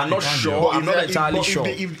understand? So I'm not sure. I'm not entirely sure.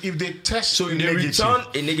 If they test, so if they return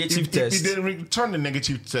a negative test, if they return a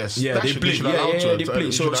negative test, they play. They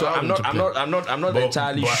play. So I'm not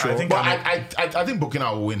entirely sure. But I think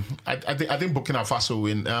Burkina will win. I think Burkina Faso will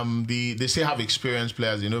win. They still have experienced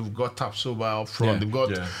players. We've got Tapsoba up front. They've got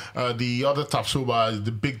the other Tapsoba is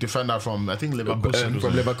the big defender from I think Leverkusen.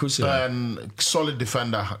 From Leverkusen. And solid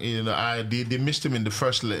defender. They missed him in the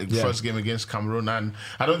first game against Cameroon, and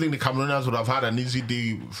I don't think the Cameroonians would have had an easy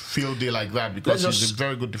field day like that because he's a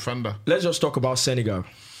very good defender. Let's just talk about Senegal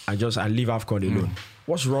and leave AFCON alone.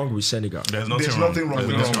 What's wrong with Senegal? There's nothing wrong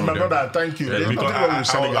with them. My brother, thank you. There's nothing wrong with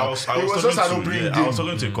Senegal. I was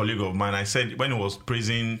talking to a colleague of mine. I said when he was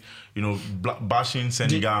praising, bashing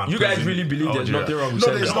Senegal. You guys really believe there's nothing wrong with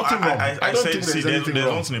Senegal? There's nothing wrong. I don't think there's anything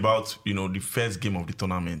wrong. There's something about the first game of the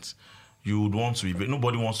tournament. You would want to be.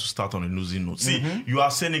 Nobody wants to start on a losing note. See, you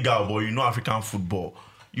are Senegal, but you know African football.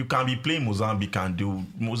 You can be playing Mozambique and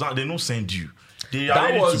Mozambique. They don't send you. They are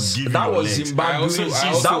ready to give you that was legs.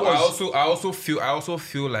 Zimbabwe. I also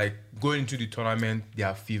feel like going into the tournament, they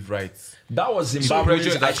are favorites. That was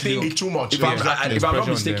Zimbabwe's. So I think too much. If I'm not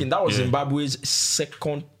mistaken, that was Zimbabwe's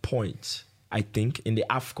second point. I think in the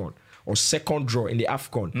AFCON. Or second draw in the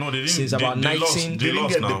AFCON. No, they didn't. Since about 19. They didn't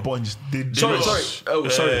get the points. Sorry. Oh,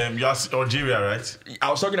 sorry. You asked Algeria, right? I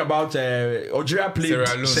was talking about Algeria played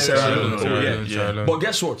Sierra Leone. Yeah. But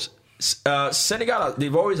guess what? Senegal,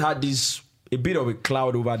 they've always had a bit of a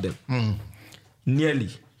cloud over them. Nearly.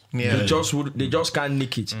 They just can't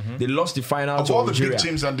nick it. They lost the final of to all Algeria. the big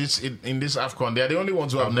teams in this AFCON, they are the only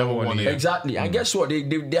ones who have never won it. Exactly. And guess what?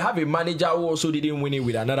 They have a manager who also didn't win it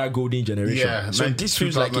with another golden generation. Yeah, so this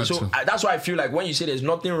feels like it. So that's why I feel like when you say there's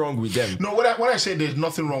nothing wrong with them. No, when I say there's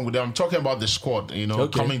nothing wrong with them, I'm talking about the squad,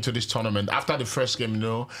 coming to this tournament. After the first game,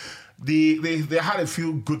 They had a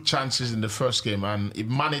few good chances in the first game, and if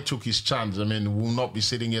Mane took his chance, I mean, we'll not be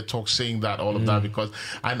sitting here saying that all of that because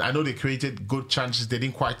I know they created good chances. They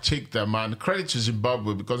didn't quite take them, and credit to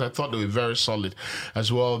Zimbabwe because I thought they were very solid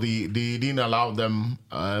as well. They didn't allow them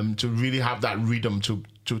to really have that rhythm to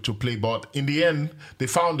play, but in the end they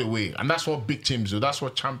found a way, and that's what big teams do. That's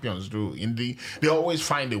what champions do. They always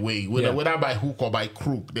find a way, whether by hook or by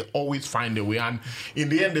crook. They always find a way, and in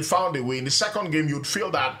the end they found a way. In the second game, you'd feel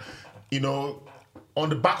that. On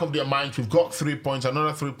the back of their minds, we've got 3 points.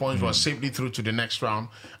 Another 3 points was safely through to the next round.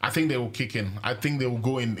 I think they will kick in. I think they will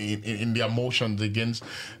go in their motions against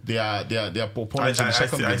their opponents in the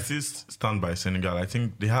second game. I still stand by Senegal. I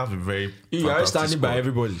think they have a very. You are standing by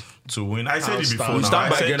everybody to win. I said it before. You stand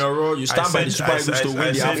by General. You stand by the Super Eagles to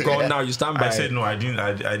win the AFCON. Now you stand by. I said no. I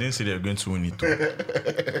didn't say they were going to win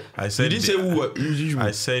it. I said you didn't say who.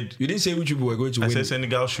 I said you didn't say which people were going to win. I said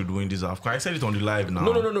Senegal should win this AFCON. I said it on the live now.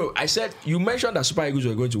 No. I said you mentioned that Super Eagles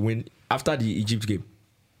were going to win after the Egypt game.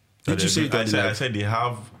 Did you say it on the live? I said they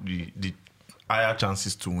have the higher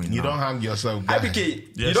chances to win. You don't hang yourself, guy.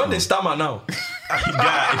 IBK, you don't stammer now. Guy,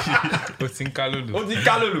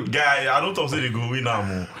 I don't talk say they go win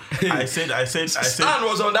now. I said. Stan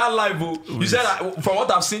was on that live. You said from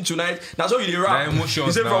what I've seen tonight. That's what you rap. You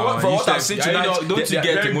said from what I've seen tonight. Don't you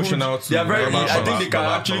get emotional? They are very. I think they can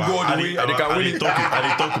actually go all the way and they can win it.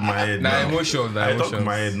 I talk in my head. Now emotions. I talk in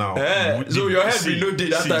my head now. So your head will know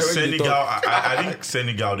that time. Senegal. I think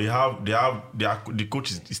Senegal. The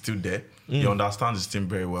coach is still there. He understands his team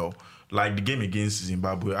very well. like the game against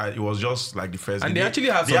Zimbabwe, it was just like the first. And game. they actually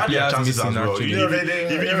had they some had their players chances missing, as well. actually.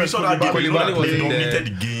 If you saw that game, Koulibaly they wasn't dominated there. the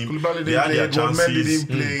game. Koulibaly They had their didn't play, Mendy chances.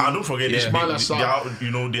 didn't play. And don't forget, Ismail they Assar.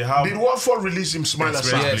 have. Did Watford release him, Ismail Assar?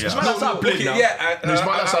 Experience Yes. player. Ismail Assar played now.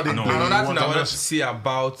 Ismail Assar didn't play. Another thing I What wanted else? to say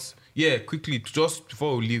about quickly just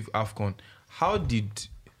before we leave AFCON, how did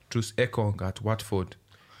Truss Ekong at Watford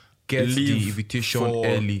get the Leave invitation for-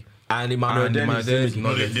 early? And Emmanuel Dennis Dennis didn't not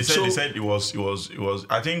No, there. they said it was.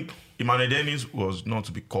 I think Emmanuel Dennis was not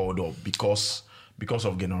to be called up because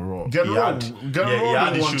of Genaro. Genaro he didn't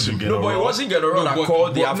had want issues him. with No, Genaro. but it wasn't Genaro that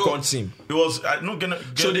called the AFCON team. It was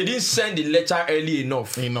So they didn't send the letter early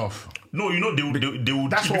enough. Enough. No, they would.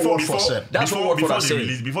 That's what before, Watford said. That's what Watford has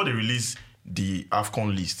said. before they release the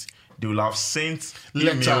AFCON list, they will have sent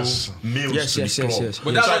Letters. mails Yes, to yes, the yes, club. yes.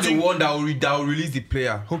 But that's So I not the think one that will release the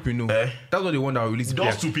player. Hope you know. That's not the one that will release the player.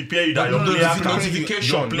 just to prepare you that No, your no, player,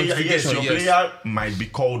 notification, your player, notification, your yes. player might be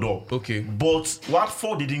called up. Okay. But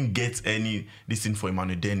Watford didn't get any this thing for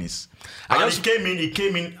Emmanuel Dennis. And he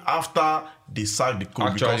came in after they sacked the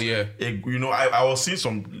coach. Actually, because I was seeing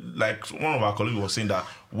some, like one of our colleagues was saying that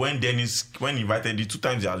when he invited the 2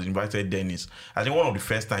 times he has invited Dennis, I think one of the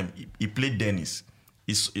first time he played Dennis.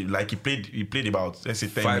 He played about, let's say,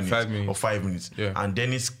 10 minutes or 5 minutes. Yeah. And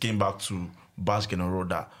Dennis came back to bash Genaro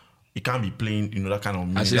that he can't be playing, that kind of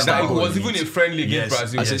minutes. As a that star number boy. of It was even minutes. a friendly against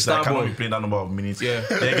Brazil. As a Yes, star I cannot boy. be playing that number of minutes. Yeah.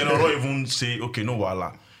 Then Genaro even say, okay, no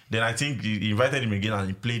wala. Then I think he invited him again and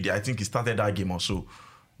he played. I think he started that game or so.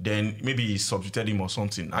 Then maybe he substituted him or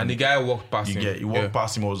something. And the guy walked past him. He walked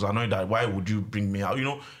past him. I was annoyed that why would you bring me out?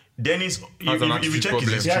 Dennis, Has an if you attitude check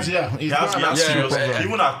problem. his history, Yes, yeah. he has Yeah, serious. yeah.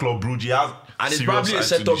 Even at Club Brugge, he has. And it's serious probably a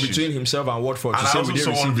attitude setup issues. between himself and Watford to And say I we also didn't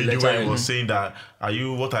saw one receive the video letter where he early. was saying that,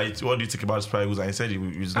 what do you think about Super Eagles? And he said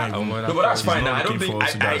he's not even. No, but that's he's fine. not I don't looking think forward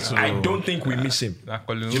to that, so- I don't think we miss him.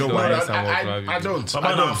 You know what? I don't.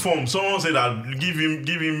 About that form, someone said that give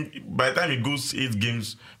him. By the time he goes 8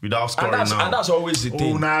 games without scoring And now. that's always the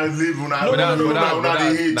thing. Una live, una No, una no, una no, una no,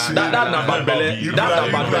 dey hate. That na bad belle. You That na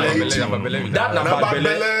be bad like, belle. you be like, That na Na bad bad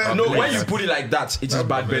belle. belle. No, when you put it like that, it is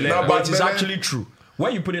bad belle. Na But bad it is belle. actually true.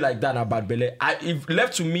 When you put it like that, na bad belle. If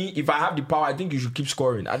left to me, if I have the power, I think you should keep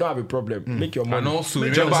scoring. I don't have a problem. Make your money. And also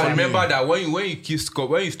Make remember, your money. remember that when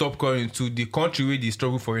you stop scoring to the country where they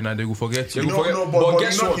struggle for you now, they will forget you. But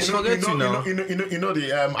guess what? You know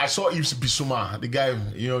the I saw Yves Bissouma, the guy,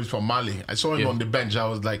 he's from Mali. I saw him on the bench. I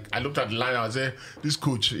was like, I looked at the line. I was like, this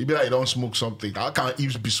coach, he be like, he don't smoke something. How can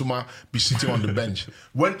Yves Bissouma be sitting on the bench?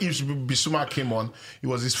 When Yves Bissouma came on, it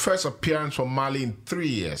was his first appearance for Mali in 3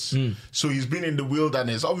 years. So he's been in the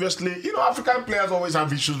wilderness. Obviously, African players always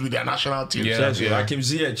have issues with their national teams. Hakim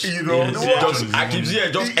Ziyech. Hakim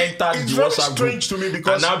Ziyech just entered it's the very WhatsApp strange group to me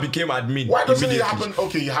because and now became admin. why doesn't it immediately. happen?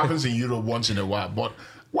 Okay, it happens in Europe once in a while, but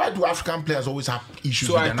why do African players always have issues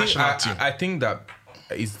So with their national team? I think that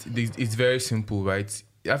it's very simple, right?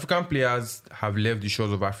 African players have left the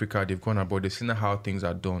shores of Africa. They've gone abroad. They've seen how things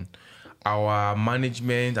are done. Our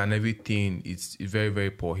management and everything is very,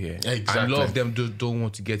 very poor here. Exactly. And a lot of them don't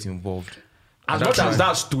want to get involved. As much as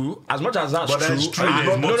that's true, But that's true.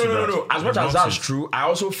 No. As much as that's true, I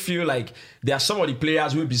also feel like there are some of the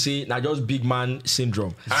players will be saying, "Now just big man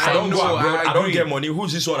syndrome." I don't go abroad. I don't get money.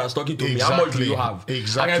 Who's this one that's talking to me? How much do you have?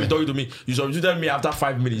 Exactly. I can be talking to me. You substituted me after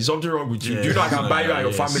 5 minutes. Something wrong with you. Do you know I can buy you and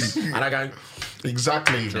your family, and I can.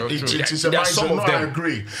 Exactly. It is a There are mindset. some of No,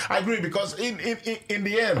 them. I agree because in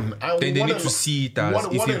the end, They need to see it as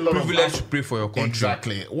it's a privilege to play for your country.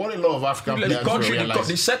 Exactly. What a lot of African The players country, realize.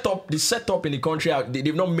 the setup in the country,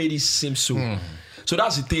 they've not made it seem so. So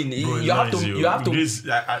that's the thing. Bro, You have to. This,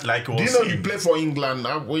 like Do you know you play for England?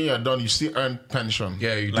 When you're done, you still earn pension.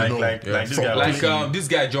 Yeah, you do. Like this guy. Like this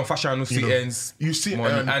guy John Fashanu still earns you still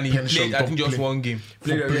money, earn and he pension played I think for just play- one game. for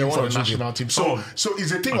playing one for or the two national team. So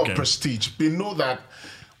it's a thing of prestige. They know that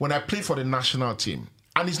when I play for the national team,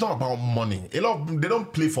 and it's not about money. They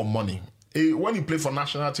don't play for money. When you play for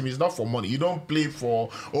national team, it's not for money. You don't play for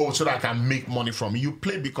so that I can make money from it. You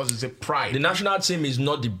play because it's a pride. The national team is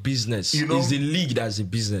not the business. It's the league that's the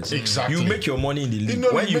business. Exactly. You make your money in the league.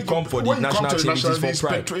 When you come for the national team, it is for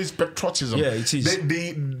pride. It's patriotism. Yeah, it is.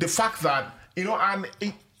 The fact that and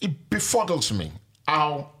it befuddles me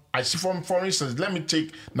how I see. For instance, let me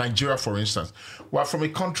take Nigeria for instance. We're from a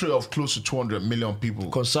country of close to 200 million people.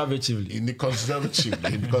 Conservatively.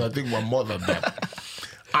 Conservatively, because I think we're more than that.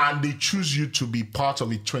 And they choose you to be part of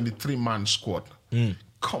a 23-man squad.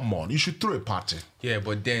 Come on, you should throw a party. Yeah,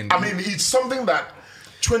 but then I mean, it's something that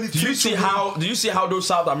 23. Do you see how those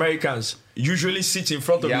South Americans usually sits in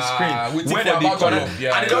front of the screen waiting when for they're the about to call-up.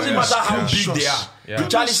 and it doesn't matter how big they are. Yeah.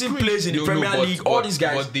 Richarlison plays in the Premier League. All these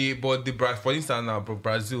guys. For instance, now,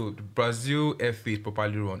 Brazil FA is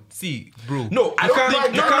properly run. See, bro. No, I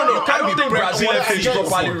don't think Brazil FA is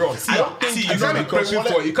properly run.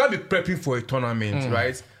 You can't be prepping for a tournament,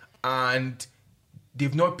 right? And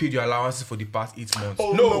they've not paid your allowances for the past 8 months. No.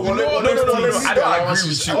 I don't agree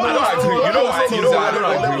with you. I don't agree. You know what? I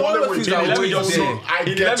don't agree. Let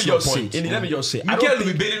me just say. You can't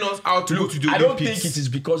be bailing us out to go to the Olympics. I don't think it is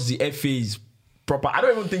because the FA is proper. I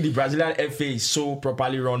don't even think the Brazilian FA is so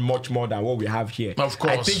properly run much more than what we have here. Of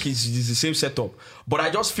course. I think it's the same setup. But I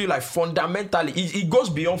just feel like fundamentally, it goes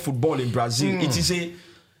beyond football in Brazil. It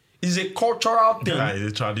is a cultural thing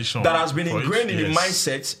it's a tradition that has been ingrained in the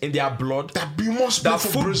mindset, in their blood. That you must play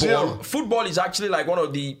for Brazil. Football is actually like one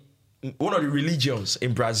of the religions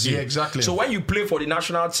in Brazil. Yeah, exactly. So when you play for the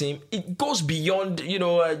national team, it goes beyond,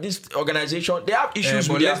 this organization. They have issues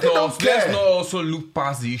with let's not also look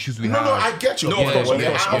past the issues we have. No, I get you.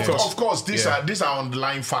 Of course. These are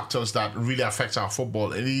underlying factors that really affect our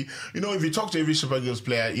football. And if you talk to every Super Eagles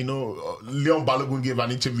player, Leon Balogun gave an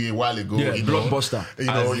interview a while ago. Yeah, blockbuster.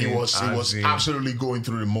 He was absolutely going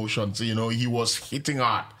through the motions. He was hitting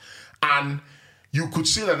hard, and you could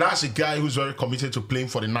see that that's a guy who's very committed to playing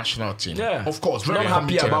for the national team. Yeah. Of course, very not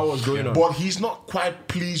happy committed. about what's going on. But he's not quite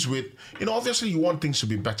pleased with, obviously you want things to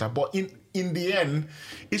be better, but in the end,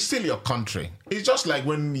 it's still your country. It's just like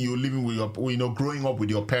when you're living with growing up with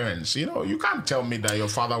your parents. You can't tell me that your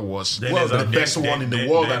father was the best one in the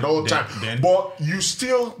world at all time. But you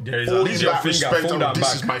still hold that respect of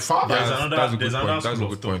this is my father. There's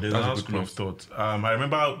another school of thought. I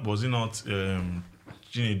remember, was it not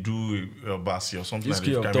do Basi or something like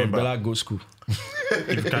that. Of thought, Bella go school.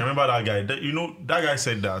 If you can remember that guy, that guy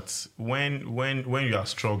said that when you are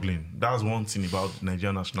struggling, that's one thing about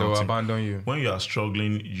Nigerian national team. They'll abandon you. When you are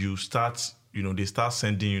struggling, you start, they start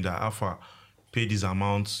sending you that Alpha, pay these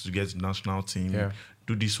amounts to get the national team. Yeah.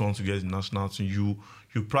 Do this one to get the national team.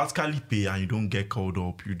 You practically pay and you don't get called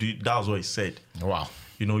up. That's what he said. Wow.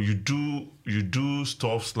 You do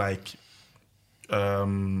stuffs like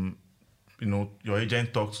your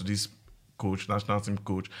agent talks to this coach, national team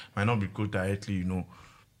coach, might not be coached directly,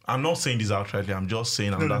 I'm not saying this outrightly, I'm just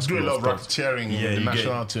saying do a lot of racketeering in the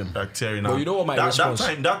national team. Racketeering. But you know what my response?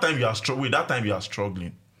 That time you are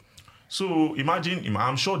struggling. So imagine,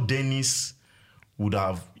 I'm sure Dennis would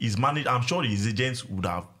have, I'm sure his agents would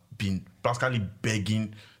have been practically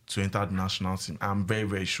begging to enter the national team. I'm very,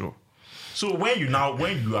 very sure. So when you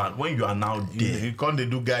are now there, you can't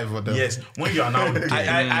do guy for them. Yes, when you are now there.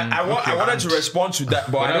 I wanted to respond to that,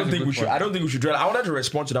 but I don't think we should. I don't think we should. I wanted to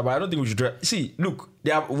respond to that, but I don't think we should. See, look,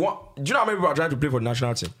 they have one. Do you know how many people are trying to play for the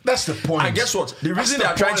national team? That's the point. And guess what? The reason they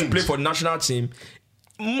are trying to play for the national team,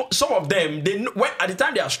 some of them, they know, at the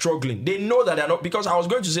time they are struggling, they know that they are not. Because I was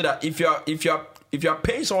going to say that if you are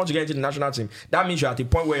paying someone to get into the national team, that means you're at a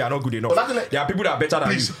point where you are not good enough. There are people that are better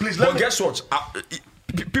than you. But guess what?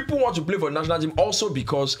 People want to play for the national team also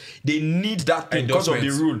because they need that thing because of the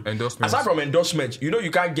rule. Aside from endorsement,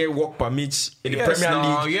 you can't get work permits in the Premier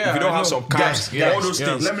League if you don't have some caps, all those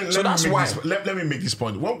things. Let me make this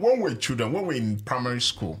point. When we're children, when we're in primary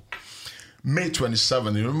school, May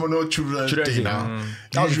 27th, you remember no Children's Day now?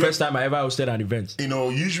 That was the first time I ever hosted an event.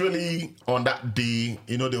 Usually on that day,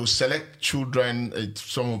 they will select children,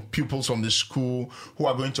 some pupils from the school who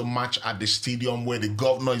are going to march at the stadium where the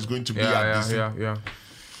governor is going to be at this. Yeah.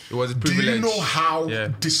 It was a privilege. Do you know how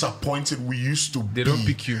disappointed we used to be? They don't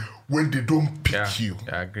pick you. When they don't pick you.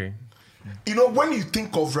 Yeah, I agree. When you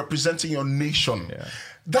think of representing your nation,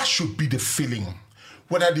 that should be the feeling.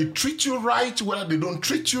 Whether they treat you right, whether they don't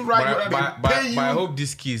treat you right, whether they pay you. But I hope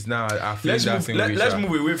these kids now are feeling that same way. Let's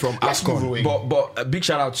move away from AFCON. But a big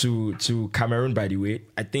shout out to Cameroon, by the way.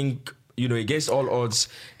 I think, against all odds,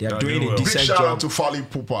 they are doing a decent job. Big shout out to Fali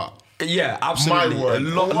Pupa. Yeah, absolutely. My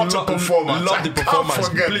word. What a performance. Love the performance.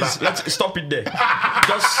 Please, let's stop it there.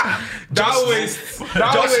 Just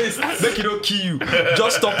make it not kill you.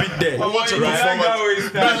 Just stop it there. What a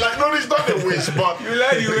performance. No, it's not a waste, but you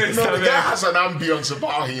like the waste. The guy has an ambience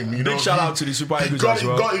about him. Big shout out to the Super Eagles as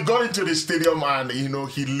well. He got into the stadium and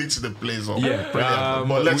he leads the place up. Yeah,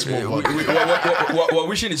 but let's move on. We're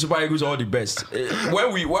wishing the Super Eagles all the best.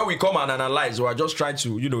 When we come and analyze, we're just trying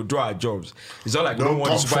to do our jobs. It's not like we don't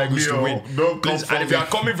want the Super Eagles to win. Please, and if you are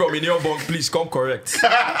coming from Union, please come correct.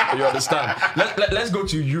 You understand? Let's go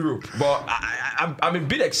to Europe. But I'm a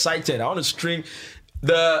bit excited. I want to string.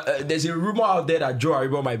 There's a rumor out there that Joe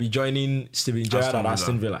Aribo might be joining Steven Gerrard at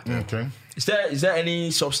Aston Villa. Okay. Is there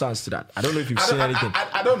any substance to that? I don't know if you've seen anything.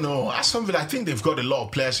 I don't know. Aston Villa, I think they've got a lot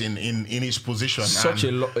of players in his position. Such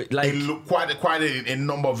a lot, like quite a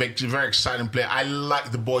number of very exciting players. I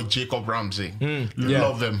like the boy Jacob Ramsey.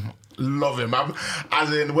 Love him.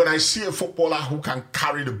 As in, when I see a footballer who can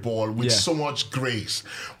carry the ball with so much grace,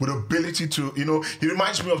 with ability to, he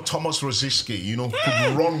reminds me of Thomas Rosicky, who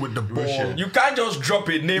could run with the ball. You can't just drop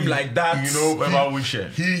a name like that. He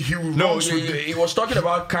was talking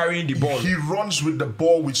about carrying the ball. He runs with the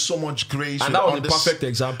ball with so much grace. And that was the perfect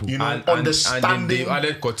example. Understanding. And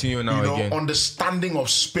they continue now again. Understanding of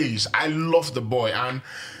space. I love the boy. And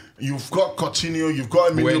you've got Coutinho, you've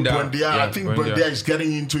got Emilio Buendia. I think Buendia is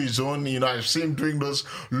getting into his own. I've seen him doing those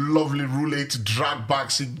lovely roulette drag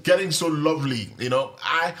backs. He's getting so lovely. Joe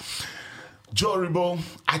Aribo,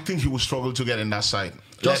 I think he will struggle to get in that side.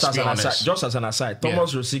 Just as an aside,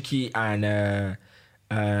 Thomas Rosicky and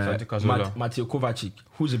Mateo Kovacic,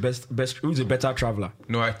 who's a better traveller?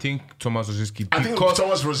 No, I think Thomas Rosicky. I think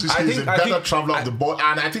Thomas Rosicky is a better traveller of the ball,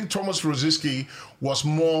 and I think Thomas Rosicky was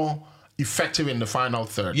more effective in the final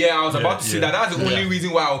third. Yeah, I was about to say that. That's the only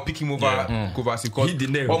reason why I'll pick him over Kovacic. He the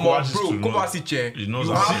name. Kovacic, he knows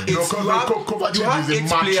Kovacic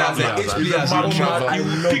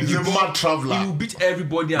is a mad traveller. He will beat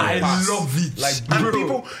everybody. And I love it. Like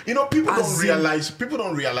people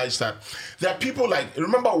don't realize that there are people like,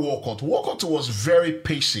 remember Walcott. Walcott was very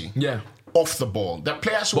pacey. Yeah. Off the ball. The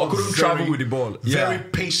players who couldn't travel with the ball. Very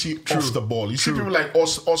pacey off the ball. You see people like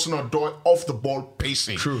Austin Odoi off the ball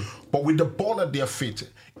pacing. True. But with the ball at their feet,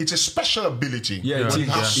 it's a special ability. Yeah, when you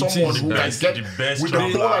have someone who can get with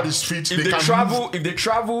the ball at his feet. If they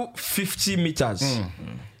travel 50 meters,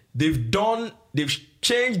 they've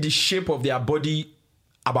changed the shape of their body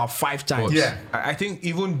about 5 times. Yeah. I think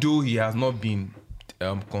even though he has not been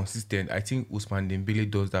consistent, I think Ousmane Dembele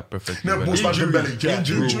does that perfectly. No, Ousmane Dembele,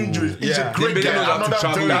 injury. He's a great guy.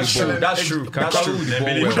 That's true.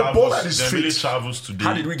 With the ball at his feet. Travels today.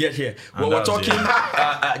 How did we get here? Well, we're talking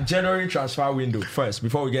January transfer window first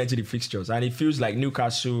before we get into the fixtures, and it feels like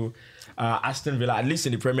Newcastle, Aston Villa, at least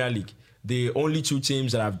in the Premier League, the only 2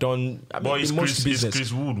 teams that have done the most business. Is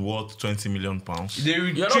Chris Wood worth £20 million? They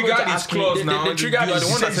triggered this clause now. They triggered the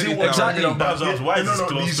one that said it exactly. Why is this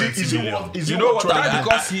clause 20 million? You know what?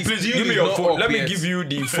 Please give me your phone. Let me give you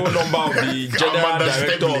the phone number of the general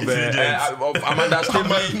director of Amanda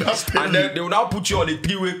Stabley, and then they will now put you on a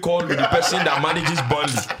 3-way call with the person that manages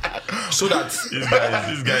Burnley. So that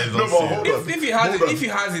this guy is not if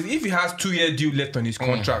he has 2-year deal left on his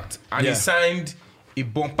contract and he signed a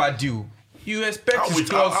bumper deal, you expect his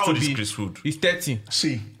clause to be Chris Wood? He's 30.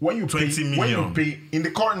 See, when you 20 pay, million. when you pay in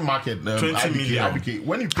the current market, 20 million.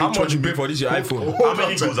 When you pay, how much you pay for this your iPhone? How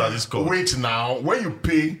many goals are this called? Wait now, when you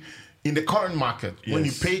pay in the current market, when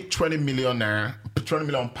you pay 20 million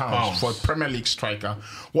pounds for a Premier League striker,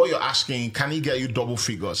 what you're asking, can he get you double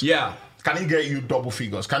figures? Yeah. Can he get you double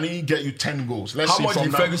figures? Can he get you 10 goals? How much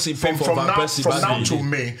did Ferguson pay for Van Persie? From now to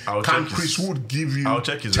May, can Chris Wood give you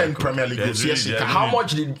 10 Premier League goals? Yes, he can. How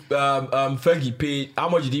much did Fergie pay? How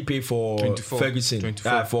much did he pay for Ferguson?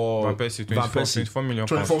 24 for Van Persie, 24 million.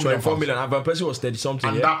 24 million. And Van Persie was 30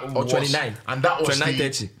 something, or 29. And that was 29,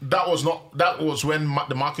 30. That was when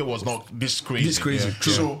the market was not this crazy. This crazy.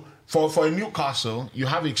 Yeah. So for a Newcastle, you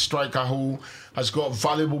have a striker who has got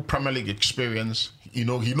valuable Premier League experience. He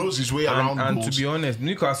knows his way around and goals. To be honest,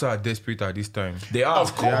 Newcastle are desperate at this time. They are,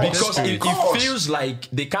 of course, because it feels like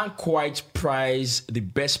they can't quite prize the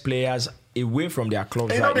best players away from their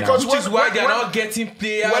clubs right now. Which is why they're not getting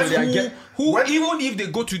players who even if they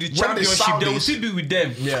go to the championship, they will still be with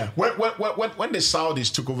them. Yeah. When the Saudis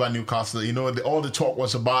took over Newcastle, all the talk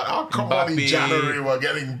was about, come on, in January we're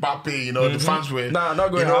getting Mbappe. The fans were not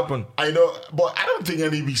going to happen. I know, but I don't think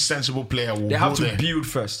any sensible player will. They have to build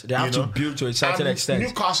first. They have to build to a certain extent.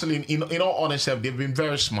 Newcastle, in all honesty, they've been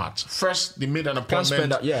very smart. First, they made an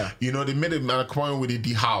appointment. They made an appointment with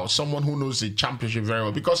the house, someone who knows the championship very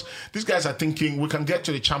well, because these guys are thinking we can get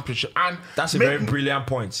to the championship, and that's a very brilliant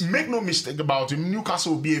point. Make no mistake about it,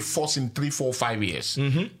 Newcastle will be a force in 3, 4, 5 years.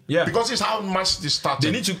 Yeah, because it's how much they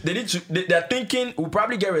started. They're thinking we'll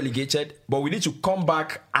probably get relegated, but we need to come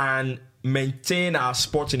back and maintain our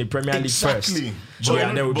spot in the Premier League first. So you've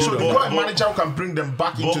got a manager who can bring them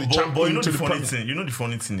back into the championship. But you know the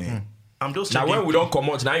funny thing. I'm just checking. Now when we don't come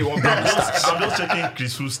out, now you want Bram stats. I'm just checking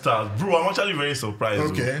Chris Wood's stats. Bro, I'm actually very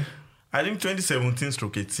surprised. Okay. I think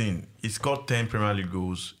 2017/18, he scored 10 Premier League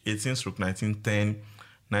goals. 18/19, 10.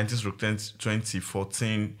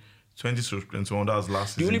 19/20, 20/21, that was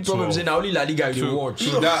last season. The only problem is that only La Liga you watch.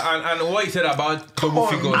 So and what he said about double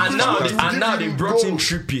figures. And now they brought in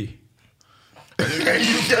Trippier.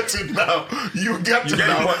 You get it now. You get it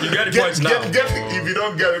now. You get the points now. If you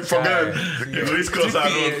don't get it, forget it. Race cross are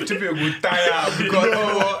not. Two people will tire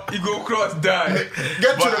because you go cross down.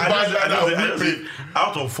 Get to the byline and whip it.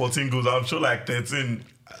 Out of 14 goals, I'm sure like 13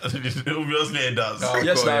 obviously it does.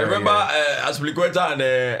 Yes, I remember Aspilicueta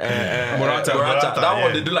and Morata. That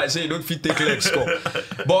one they do like say you don't fit take leg score.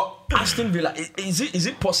 But Aston Villa, is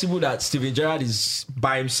it possible that Steven Gerrard is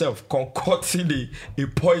by himself concocting a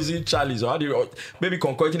poison chalice, or maybe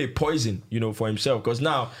concocting a poison, for himself? Because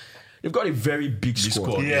now they've got a very big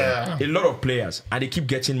squad. Yeah, a lot of players, and they keep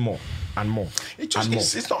getting more and more.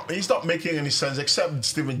 It's not making any sense. Except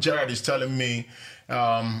Steven Gerrard is telling me.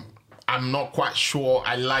 I'm not quite sure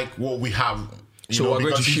I like what we have. So we're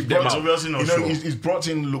going to ship them out. He's brought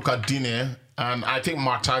in Luca Digne, and I think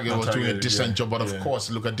Martaget was doing a decent job. But of course,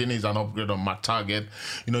 Luca Digne is an upgrade on Martaget.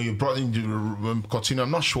 You brought in Coutinho.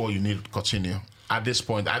 I'm not sure you need Coutinho at this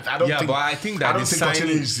point. I don't think. But I think that Coutinho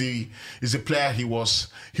is the player he was.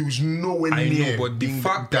 He was nowhere near. But the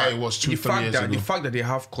fact that it was 2-3 years ago. The fact that they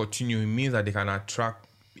have Coutinho means that they can attract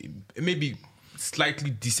maybe slightly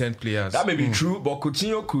decent players. That may be true, but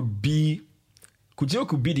Coutinho could be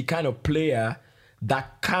the kind of player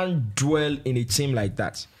that can't dwell in a team like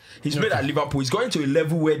that. He's played at Liverpool. He's going to a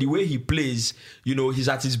level where the way he plays, he's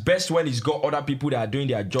at his best when he's got other people that are doing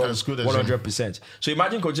their jobs 100%. So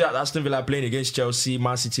imagine Coutinho at Aston Villa playing against Chelsea,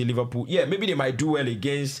 Man City, Liverpool. Yeah, maybe they might do well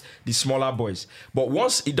against the smaller boys. But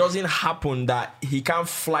once it doesn't happen that he can't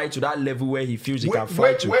fly to that level where he feels he can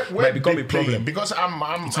fly to, it might become a problem. Because I'm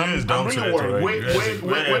really worried.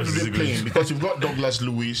 Where do they play? Because you've got Douglas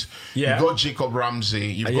Luiz, you've got Jacob Ramsey,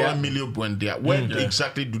 you've got Emilio Buendia. Where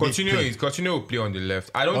exactly do they play? Coutinho will play on the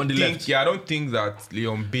left. I don't think that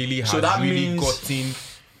Leon Bailey has gotten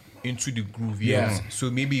into the groove yet. So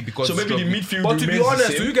maybe because the midfield. But to be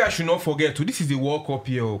honest, you guys should not forget. This is the World Cup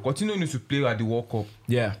here. Coutinho needs to play at the World Cup.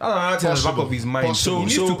 Yeah, that's at the back of his mind. So he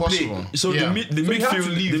needs to play. So the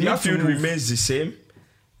midfield remains the same.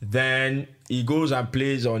 Then he goes and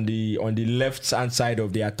plays on the left hand side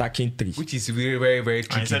of the attacking three, which is very, very, very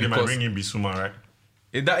tricky. I said they might bring in Bissouma, right?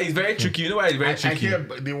 That is very tricky. You know why it's very tricky? I hear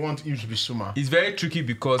they want you to be Bissouma. It's very tricky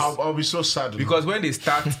because I'll be so sad. Because when they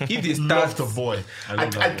start, if they start, love the boy.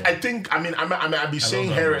 I think. I might be saying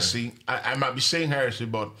heresy. I might be saying heresy,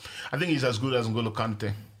 but I think he's as good as N'Golo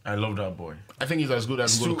Kante. I love that boy. I think he's as good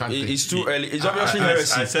as N'Golo Kante. It's too early. It's obviously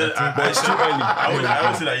heresy. But it's too early. I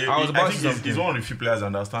would say that. I think he's one of the few players that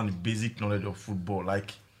understand the basic knowledge of football.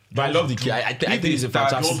 But I love the kid. I think he's a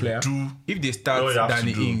fantastic player. If they start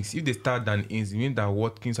Danny Ings, it means that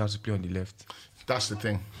Watkins has to play on the left. That's the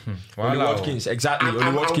thing. Only Watkins, exactly.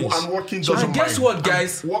 Only Watkins. And Watkins doesn't mind. Guess what,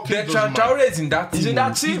 guys? Bertrand Traoré is in that team. He's in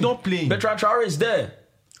that team. He's not playing. Bertrand Traoré is there.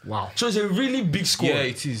 Wow. So it's a really big score. Yeah,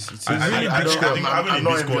 it is. It's a really big score. I think having a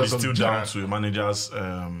big score is still down to managers.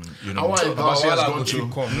 I want Galsi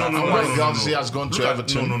has gone to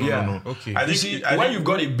Everton. No. Okay. I think when you've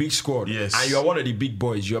got a big squad and you are one of the big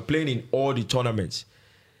boys, you are playing in all the tournaments.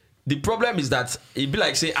 The problem is that it'd be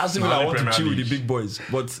like say Aston Villa want to chill with the big boys,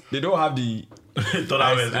 but they don't have the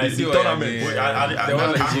tournament. They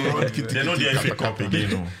know the FA Cup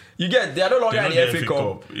again. They are no longer in the FA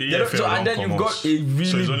Cup. And then you've got a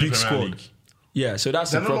really big squad. Yeah, so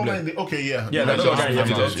that's the problem. They're not longer in the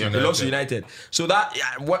FA Cup. They lost to United. So that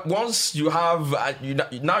once you have you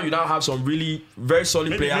now have some really very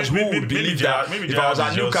solid players who would believe that if I was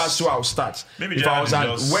at Newcastle, I'll start. If I was at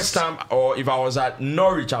West Ham or if I was at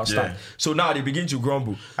Norwich, I'll start. So now they begin to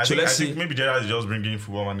grumble. So let's see. Maybe Gerrard is just bringing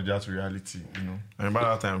football manager to reality. I remember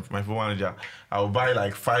that time, my football manager, I will buy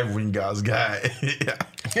like 5 wingers, guy.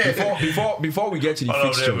 Before we get to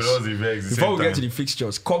the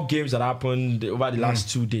fixtures, cup games that happened over the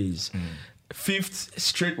last 2 days. 5th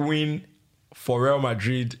straight win for Real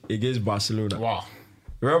Madrid against Barcelona. Wow.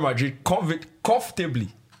 Real Madrid comfortably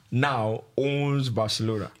now owns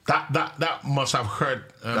Barcelona. That must have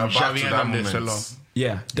hurt Xavi Hernandez a lot.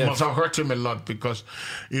 Yeah, it must have hurt him a lot because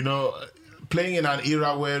playing in an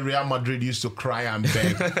era where Real Madrid used to cry and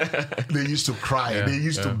beg. They used to cry. They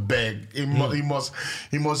used to beg. He must.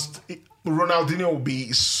 Ronaldinho will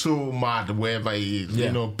be so mad wherever he is.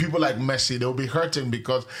 People like Messi, they'll be hurting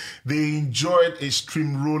because they enjoyed a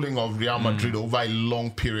streamrolling of Real Madrid over a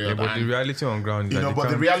long period. But the reality on ground is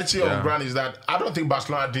the reality on ground is that I don't think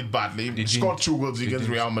Barcelona did badly. They scored 2 goals against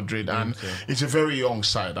Real Madrid, and it's a very young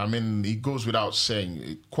side. I mean, it goes without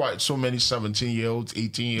saying. Quite so many 17-year-olds,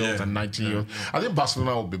 18-year-olds, and 19-years. I think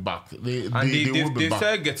Barcelona will be back. They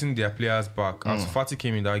started getting their players back. As Fati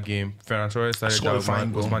came in that game, Ferran Torres started that,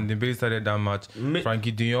 Ousmane Dembele started started that match.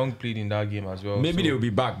 Frankie de Jong played in that game as well. Maybe they will be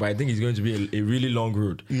back, but I think it's going to be a really long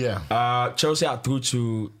road. Yeah. Chelsea are through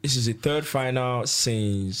to, this is the third final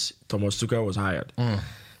since Thomas Tuchel was hired. The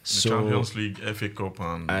Champions League, FA Cup,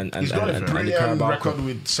 and he's got a brilliant record Cup.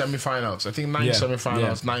 with semi-finals. I think 9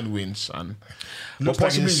 semi-finals, 9 wins, and but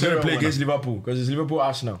possibly he's going to play against Liverpool because it's Liverpool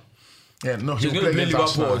Arsenal. Yeah, no, he's going to play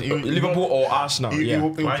Liverpool or Arsenal. He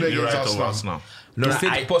will play against Arsenal. No,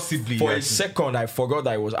 possibly. For a second, I forgot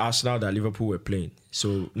that it was Arsenal that Liverpool were playing.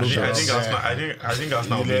 So I think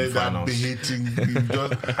Arsenal will be in the finals. I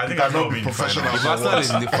think Arsenal will be professional. If Arsenal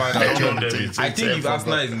is in the final, I think if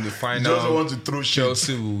Arsenal is in the final, just want to throw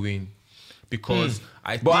Chelsea will win because.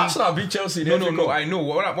 But Arsenal beat Chelsea. No. I know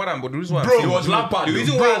but the reason why it was Lampard. The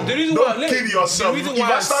reason why, don't kill yourself. If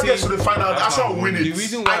Arsenal gets to the final, Arsenal will win it. The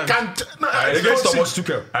reason why I can't. Against Thomas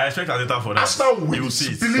Tuchel. I expect Arteta for that. Arsenal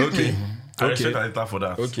wins. Believe me. I respect Arteta for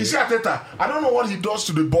that. You see Arteta, I don't know what he does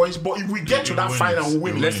to the boys, but if we get to that final, we'll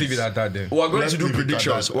win. Let's leave it at that then. We're going to do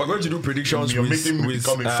predictions. We're going to do predictions. You're making me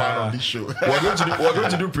become a fan on this show. We're going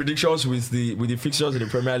to do predictions with the fixtures in the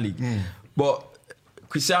Premier League. But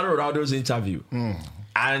Cristiano Ronaldo's interview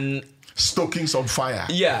and stoking some fire.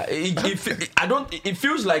 Yeah, it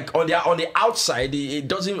feels like on the outside, it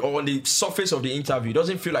doesn't, or on the surface of the interview, it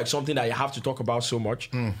doesn't feel like something that you have to talk about so much.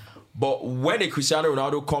 But when a Cristiano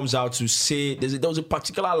Ronaldo comes out to say, there was a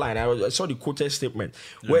particular line, I saw the quoted statement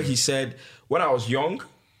where he said, when I was young,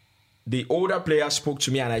 the older players spoke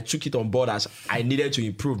to me and I took it on board as I needed to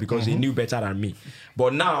improve because they knew better than me.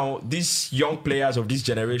 But now, these young players of this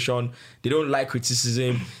generation, they don't like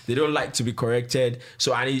criticism. They don't like to be corrected.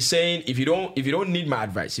 So, and he's saying, if you don't need my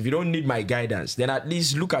advice, if you don't need my guidance, then at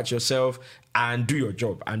least look at yourself and do your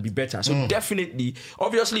job and be better. So definitely,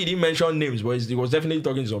 obviously he didn't mention names, but he was definitely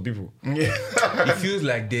talking to some people. It feels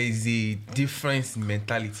like there is a difference in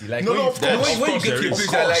mentality. Like when you get to a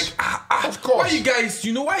place, you're like, of course. Why you guys,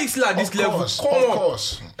 why is still at this level? Of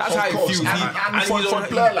course. That's how it feels. And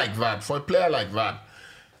for a player like that,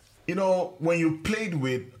 when you played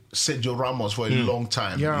with Sergio Ramos for a long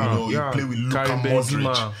time, you play with Luka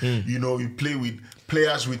Modric, you play with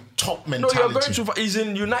players with top mentality. No, you're going too far. He's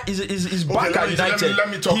in He's back at United. Let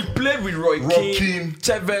me talk. He played with Roy Keane,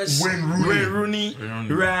 Tevez, Wayne Rooney,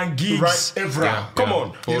 Ryan Giggs, Evra. Come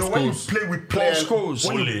on. When you play with players,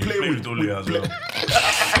 when you play with Ole as well.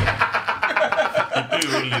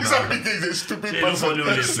 He's a stupid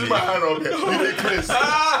person. See my hand on here.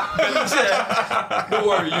 Don't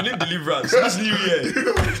worry, you need deliverance. This new year.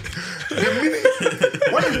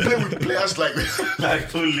 When you play with players like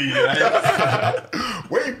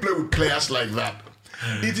when you play with players like that,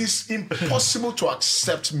 it is impossible to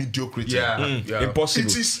accept mediocrity. Impossible.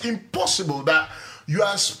 It is impossible that you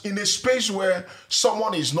are in a space where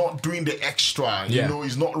someone is not doing the extra,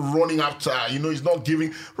 he's not running after, he's not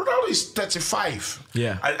giving. Ronaldo is 35.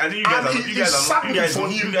 Yeah. I think you guys are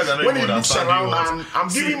when he looks around and I'm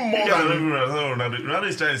giving more than Ronaldo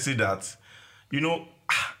is trying to say that,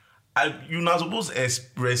 you're not supposed to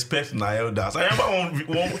respect my elders. I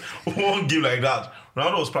remember one game like that.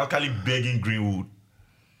 Ronaldo was practically begging Greenwood.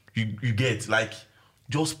 You get, like,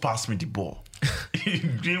 just pass me the ball.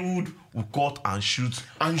 Greenwood will cut and shoot.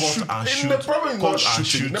 The problem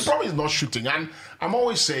is not shooting. And I'm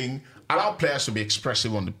always saying, allow players to be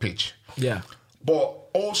expressive on the pitch. Yeah. But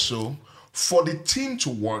also, for the team to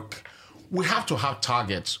work, we have to have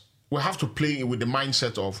targets. We have to play with the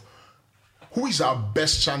mindset of who is our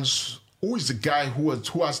best chance, who is the guy who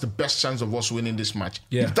has the best chance of us winning this match.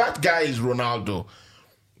 Yeah. If that guy is Ronaldo,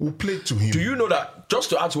 we'll play to him. Do you know that, just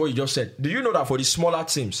to add to what you just said, do you know that for the smaller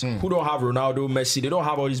teams who don't have Ronaldo, Messi, they don't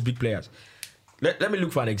have all these big players? Let me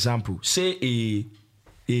look for an example. Say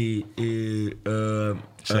Rayo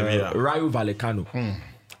Vallecano.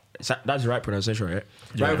 That's the right pronunciation, right?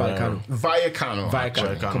 Yeah, Rayo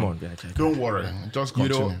Vallecano. Come on, don't worry. Just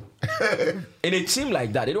continue. In a team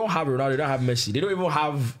like that, they don't have Ronaldo, they don't have Messi. They don't even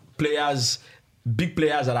have big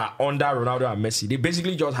players that are under Ronaldo and Messi. They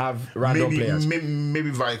basically just have random players.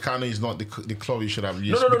 Maybe Vallecano is not the club you should have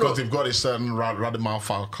used because they've got a certain Radamel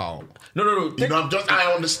Falcao. No.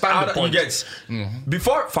 I understand the point. You get,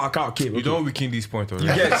 before Falcao came, you don't weaken this point already.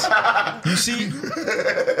 Yes. You see,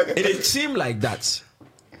 in a team like that,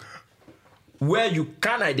 where you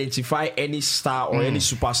can't identify any star or any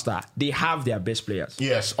superstar, they have their best players.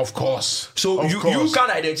 Yes, of course. So you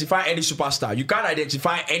can't identify any superstar. You can't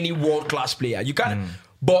identify any world-class player. You can't.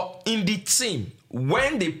 But in the team,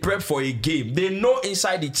 when they prep for a game, they know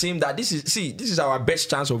inside the team that this is our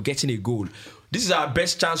best chance of getting a goal. This is our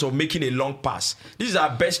best chance of making a long pass. This is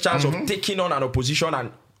our best chance of taking on an opposition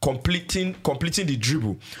and completing the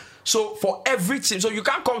dribble. So for every team, so you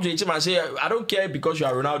can't come to a team and say, I don't care because you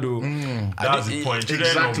are Ronaldo. That's the point.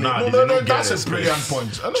 Exactly. No, That's a brilliant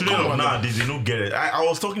point. Children of nowadays, they don't get it. I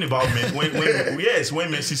was talking about when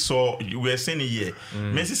Messi saw, we were saying it here.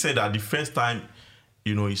 Messi said that the first time,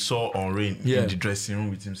 he saw Henry in the dressing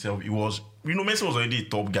room with himself, it was, Messi was already a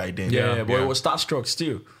top guy then. Yeah, but it was starstruck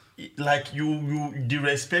still. Like the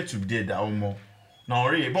respect to be there that more. Now,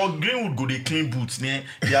 but Greenwood go they clean boots. They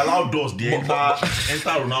allow doors. They enter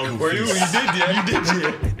Ronaldo. Well, you did yeah.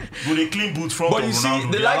 Go they clean boots front but of you Ronaldo.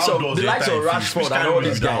 see, the likes of Rashford and all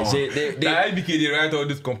these guys, the IBK they write all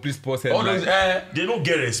this complete sports headlines. They don't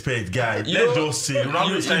get respect, guys. Let's just say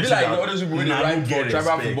Ronaldo is trying to like all those people when they write for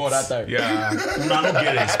tribal football that time. Yeah, Ronaldo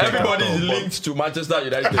get respect. Everybody is linked to Manchester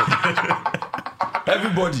United.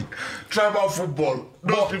 Everybody. Tribal football.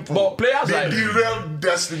 Those people. But players they like derail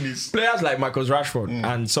destinies. Players like Marcus Rashford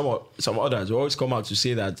and some others will always come out to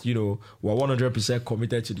say that we're 100%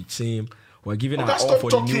 committed to the team. We're giving our all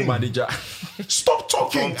for the new manager. Stop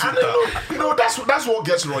talking. And that's what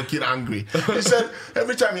gets Roy Keane angry. He said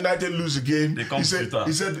every time United lose a game, he said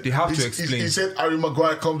they have to explain. He said Harry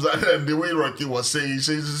Maguire comes out and the way Roy Keane was saying, he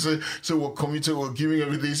says we're committed, we're giving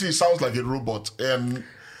everything. He sounds like a robot. In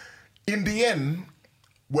the end,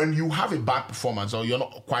 when you have a bad performance or you're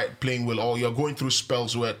not quite playing well or you're going through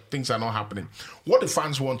spells where things are not happening, what the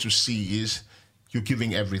fans want to see is you're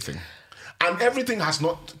giving everything. And everything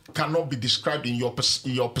cannot be described in your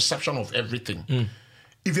perception of everything.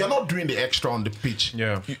 If you're not doing the extra on the pitch,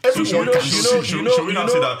 everyone can see. Should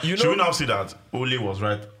we now say that Ole was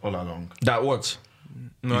right all along? That what?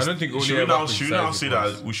 No, I don't think Ole should we now say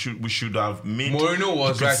that we should have made Mourinho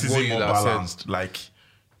was the right criticism more balanced, said. like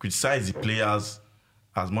criticize the players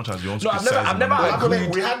as much as you want to I've never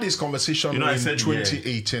agreed. We had this conversation in I said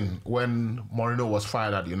 2018 when Mourinho was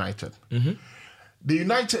fired at United.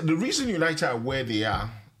 The reason United are where they are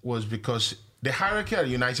was because the hierarchy at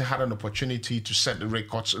United had an opportunity to set the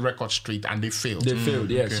record straight and they failed.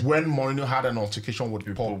 Yes. When Mourinho had an altercation with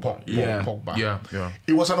Pogba. Yeah.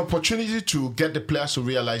 It was an opportunity to get the players to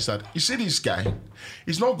realize that, you see this guy,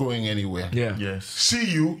 he's not going anywhere. Yeah. Yes. See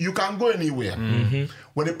you can go anywhere.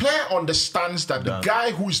 When a player understands that the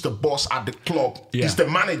guy who is the boss at the club is the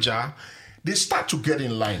manager, they start to get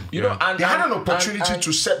in line. And they had an opportunity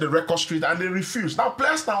to set the record straight and they refused. Now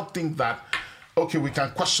players now think that, okay, we can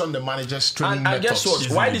question the manager's training methods. And guess what?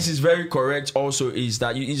 Why this is very correct also is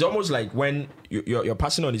that it's almost like when you're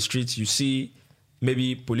passing on the streets, you see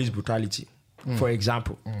maybe police brutality, for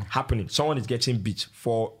example, happening. Someone is getting beat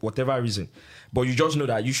for whatever reason. But you just know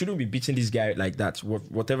that you shouldn't be beating this guy like that.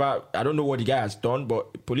 Whatever, I don't know what the guy has done,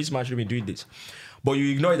 but policeman shouldn't be doing this. But you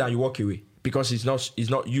ignore it and you walk away. Because it's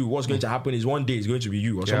not you. What's going to happen is one day it's going to be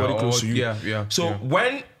you or somebody close to you.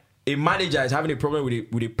 When a manager is having a problem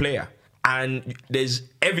with a player and there's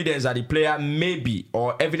evidence that the player may be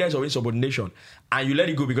or evidence of insubordination and you let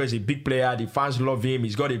it go because he's a big player, the fans love him,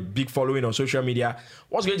 he's got a big following on social media,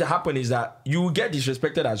 what's going to happen is that you will get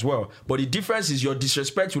disrespected as well. But the difference is your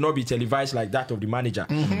disrespect will not be televised like that of the manager.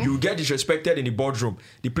 You will get disrespected in the boardroom.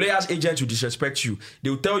 The player's agent will disrespect you.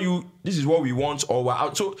 They will tell you this is what we want or we're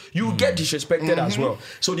out. So you will get disrespected as well.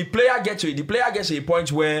 So the player gets to a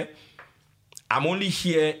point where I'm only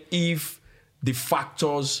here if the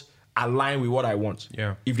factors align with what I want.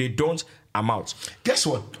 Yeah. If they don't, I'm out. Guess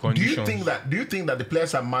what? Conditions. Do you think that the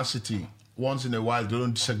players at Man City once in a while they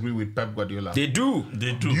don't disagree with Pep Guardiola? They do.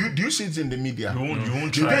 Do you see it in the media? You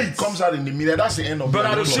won't the try day it. it comes out in the media, that's the end of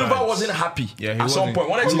Bernardo it. Silva wasn't happy at some wasn't. point.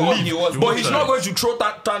 Wanted to leave, but he's not going to throw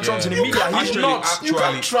tantrums in the media. He's not. You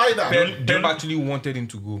can try that. Pep actually wanted him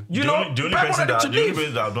to go. You the know, only Pep person wanted to that leave.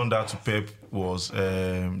 have done that to Pep was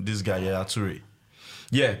this guy Yaya Toure.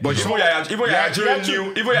 Yeah, but even Yaya Toure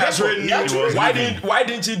knew. Why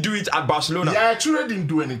didn't he do it at Barcelona? Yaya Toure didn't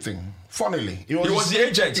do anything. Funnily, it was the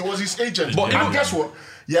agent. It was his agent. But and guess what?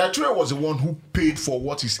 Yaya Toure was the one who paid for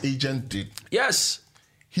what his agent did. Yes.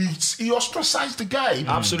 He ostracized the guy.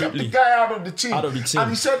 Absolutely. He got the guy out of the team. And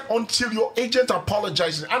he said, until your agent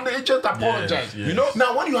apologizes. And the agent apologized. Yes. You know,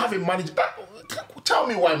 now when you have a manager, tell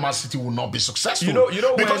me why Man City will not be successful. You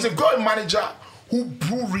know because they've got a manager who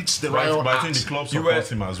reached the right. But I think the club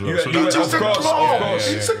supports him as well. It's a club. It's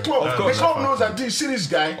a club. Of The club knows that this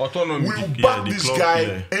guy Autonomy. will back this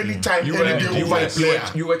guy anytime, any day over a player.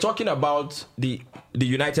 You were talking about the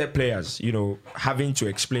United players, having to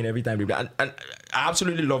explain every time. And I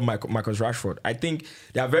absolutely love Marcus Rashford. I think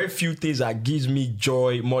there are very few things that gives me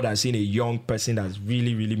joy more than seeing a young person that's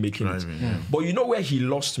really, really making it. Yeah. But you know where he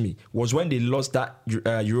lost me was when they lost that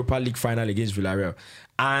Europa League final against Villarreal.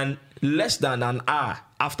 And less than an hour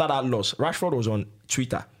after that loss, Rashford was on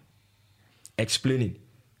Twitter explaining.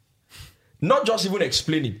 Not just even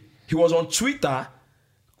explaining. he was on Twitter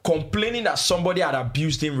complaining that somebody had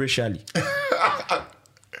abused him racially.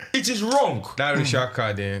 It is wrong. That racial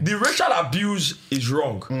card, The racial abuse is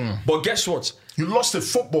wrong. But guess what? You lost a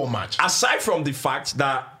football match. Aside from the fact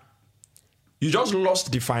that you just lost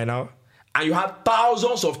the final and you had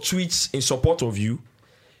thousands of tweets in support of you,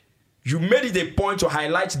 you made it a point to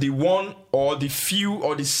highlight the one or the few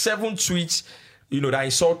or the 7 tweets, that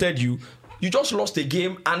insulted you. You just lost a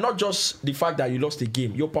game, and not just the fact that you lost a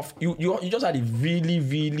game. You just had a really,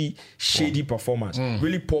 really shady performance,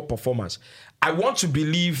 really poor performance. I want to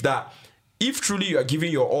believe that if truly you are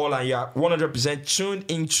giving your all and you are 100% tuned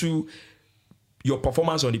into your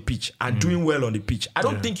performance on the pitch and doing well on the pitch, I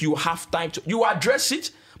don't think you have time to. You address it,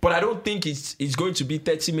 but I don't think it's going to be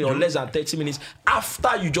 30 minutes or less than 30 minutes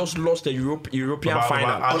after you just lost the European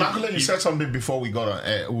final. You said something before we got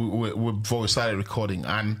on, before we started recording,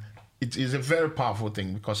 and it is a very powerful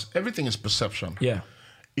thing because everything is perception. Yeah.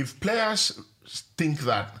 If players think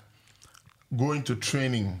that going to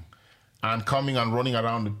training and coming and running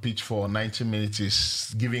around the pitch for 90 minutes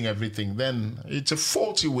is giving everything, then it's a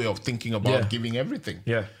faulty way of thinking about giving everything.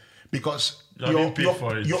 Yeah. Because you're being paid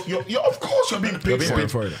for it. Of course you're being paid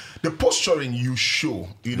for it. it. The posturing you show,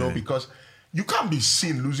 because you can't be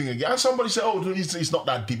seen losing a game. And somebody say, it's not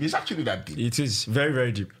that deep. It's actually that deep. It is very,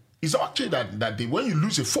 very deep. It's actually that deep. When you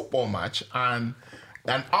lose a football match and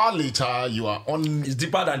an hour later you are on... It's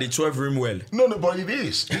deeper than the 12-room well. No, but it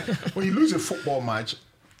is. When you lose a football match,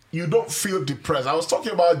 you don't feel depressed. I was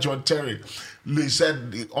talking about John Terry. They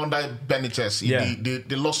said under Benitez,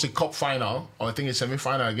 they lost a cup final, or I think a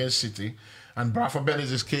semi-final against City. And Bradford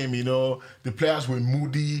Benitez came, the players were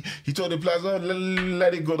moody. He told the players,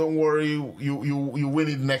 let it go, don't worry, you win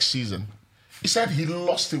it next season. He said he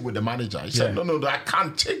lost it with the manager. He said, no, I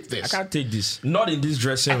can't take this. I can't take this. Not in this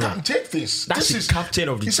dressing room. I can't take this. That's the captain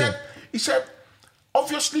of the team. He said,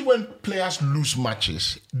 obviously when players lose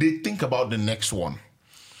matches, they think about the next one.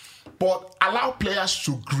 But allow players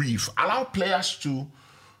to grieve. Allow players to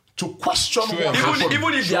question what happened.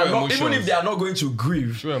 Even if they are not going to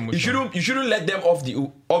grieve, you shouldn't let them off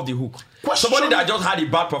the hook. Somebody that just had a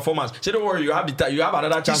bad performance, say don't worry, you have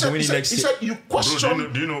another chance to win it next year. He said you question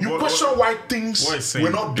why things were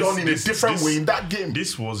not done in a different way in that game.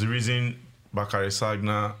 This was the reason Bakary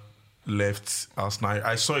Sagna left Arsenal.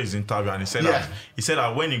 I saw his interview and he said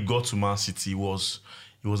that when he got to Man City, he was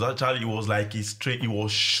like he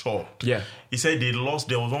was shocked. Yeah. He said they lost.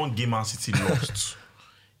 There was one game Man City lost.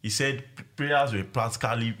 He said players were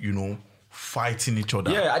practically, fighting each other.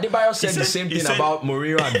 Yeah, Adebayo said the same thing about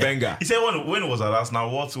Mourinho and Wenger. He said when it was at Arsenal,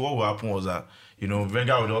 what would happen was that,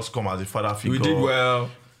 Wenger would just come as a father figure. We did well.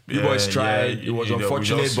 You boys tried. It was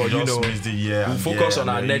unfortunate, but we focus on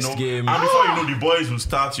our next game. And before the boys will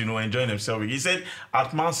start, enjoying themselves. He said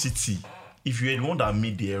at Man City, if you're the one that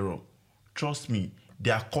made the error, trust me, they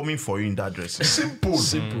are coming for you in that dressing room.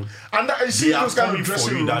 Simple. And they are coming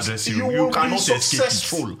for you in that dressing room. You will be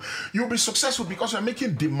successful. You'll be successful because you're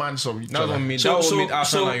making demands of each other.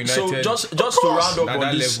 So just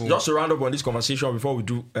to round up on this conversation before we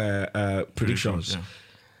do predictions. Yeah.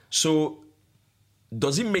 So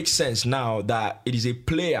does it make sense now that it is a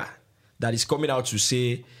player that is coming out to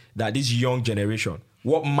say that this young generation,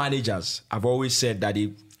 what managers have always said that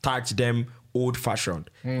they tagged them old-fashioned.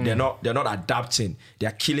 They're not adapting. They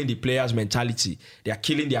are killing the players' mentality. They are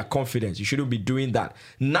killing their confidence. You shouldn't be doing that.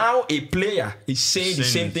 Now a player is saying the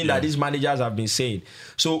same thing that these managers have been saying.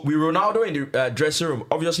 So with Ronaldo in the dressing room,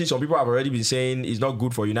 obviously some people have already been saying he's not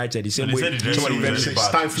good for United. The same way.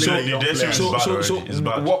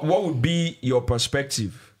 What would be your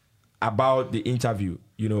perspective about the interview?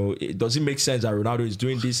 Does it make sense that Ronaldo is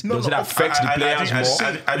doing this? Does it affect the players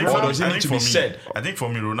more? Or does it need to be said? I think for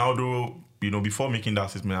me, Ronaldo, before making that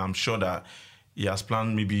statement, I'm sure that he has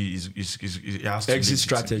planned maybe he has to exit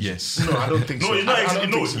strategy. Yes. No, I don't think so.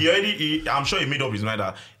 I'm sure he made up his mind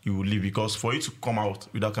that he will leave, because for you to come out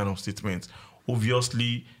with that kind of statement,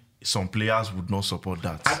 obviously some players would not support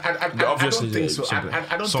that. I don't think so.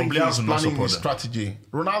 I don't think he's planning his strategy.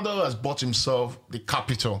 Ronaldo has bought himself the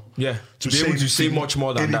capital to be able to say much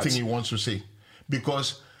more than anything he wants to say.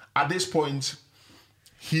 Because at this point,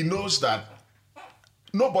 he knows that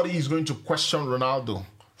nobody is going to question Ronaldo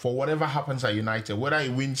for whatever happens at United, whether he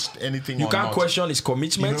wins anything or not. You can't question his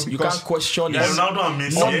commitment. You can't question his... Ronaldo and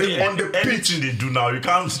Messi, on the pitch, anything they do now, you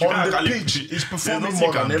can't... On the pitch, he's performing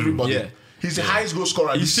more than everybody. Yeah. He's the highest goal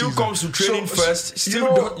scorer. He still comes to training first. You're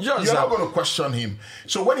not going to question him.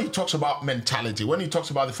 So when he talks about mentality, when he talks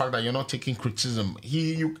about the fact that you're not taking criticism,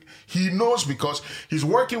 he knows, because he's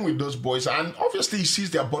working with those boys, and obviously he sees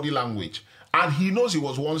their body language. And he knows he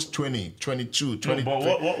was once 20, 22, 23. No,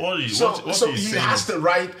 but what is so he he saying has is- the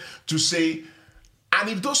right to say, and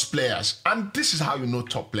if those players, and this is how you know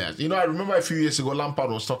top players. You know, I remember a few years ago, Lampard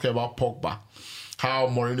was talking about Pogba, how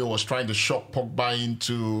Mourinho was trying to shock Pogba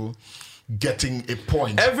into getting a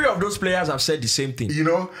point. Every of those players have said the same thing. You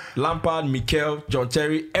know, Lampard, Mikel, John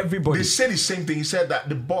Terry, everybody. they said the same thing. He said that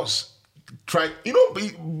the boss tried. You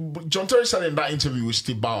know, John Terry said in that interview with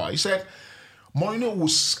Steve Bauer, he said, Mourinho will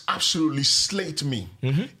absolutely slate me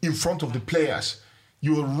in front of the players.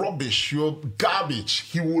 You're rubbish. You're garbage.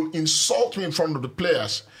 He will insult me in front of the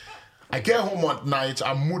players. I get home at night.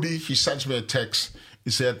 I'm moody. He sends me a text. He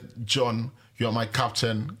said, John, you are my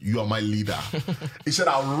captain. You are my leader. He said,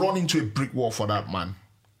 I'll run into a brick wall for that man.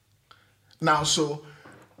 Now, so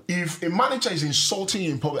if a manager is insulting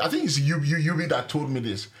you in public, I think it's Yubi that told me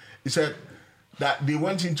this. He said that they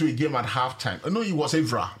went into a game at halftime. No, it was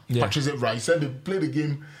Evra, Patrice Evra. He said they played the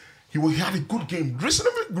game. He had a good game,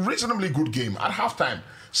 reasonably good game. At halftime,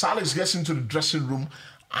 Alex gets into the dressing room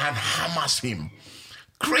and hammers him.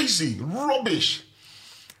 Crazy, rubbish.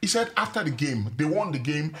 He said after the game, they won the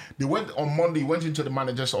game. They went on Monday, went into the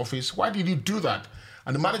manager's office. Why did you do that?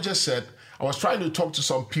 And the manager said, I was trying to talk to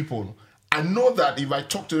some people. I know that if I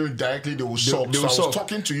talk to them directly, they will sulk. So I was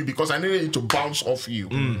talking to you because I needed you to bounce off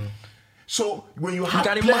you. So when you have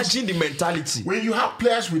imagine the mentality. When you have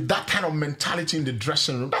players with that kind of mentality in the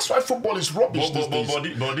dressing room, that's why football is rubbish these days.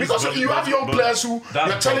 Because you have young players who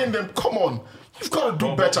you're telling them, come on, you've got to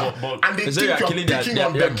do better. And they think you're picking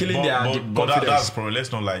on them. But that's probably,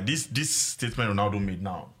 let's not lie. This statement Ronaldo made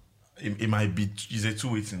now, it might be, is a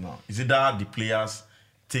two-way thing now. Is it that the players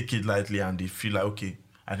take it lightly and they feel like, okay,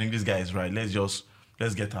 I think this guy is right.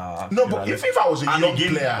 Let's get our... No, but if I was a young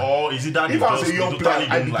player... Or is it that if I was a young player,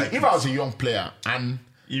 if I was a young player and...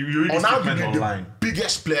 You really arguably the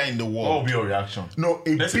biggest player in the world... What will be your reaction? No,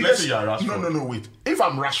 let's say you're Rashford. No, wait. If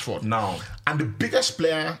I'm Rashford... Now... And the biggest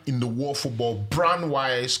player in the world football,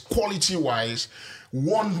 brand-wise, quality-wise,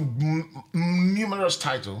 won numerous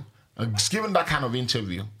titles, given that kind of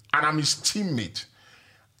interview, and I'm his teammate,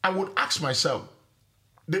 I would ask myself,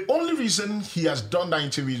 the only reason he has done that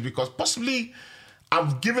interview is because possibly...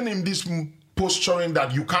 I've given him this posturing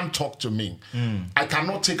that you can't talk to me. I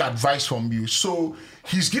cannot take advice from you. So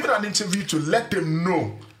he's given an interview to let them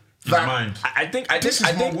know that I think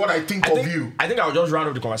what I think of you. I think I'll just round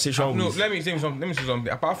up the conversation. No, let me say something.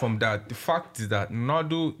 Apart from that, the fact is that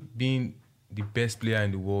Ronaldo being the best player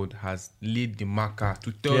in the world has laid the marker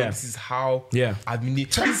to tell this is how I've been.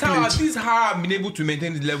 This is how I've been able to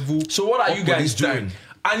maintain this level. So what are you guys doing?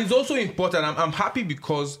 And it's also important. I'm happy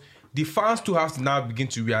because the fans too have to now begin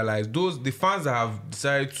to realize the fans that have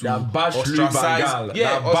decided to ostracize,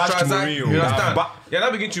 now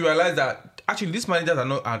begin to realize that actually these managers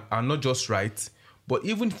are not just right. But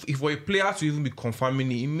even if for a player to even be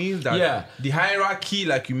confirming it means that the hierarchy,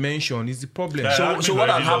 like you mentioned, is the problem. So what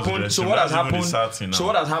has happened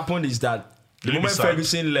is that the moment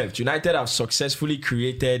Ferguson left, United have successfully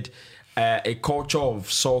created a culture of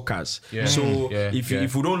sulkers.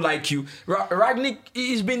 If we don't like you, Ragnick,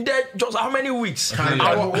 he's been there just how many weeks? We're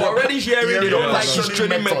already hearing they don't like his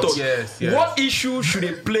training method. What issue should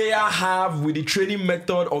a player have with the training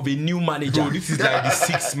method of a new manager? Bro, this is like the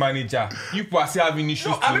sixth manager. You people are still having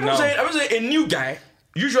issues. I'm saying a new guy.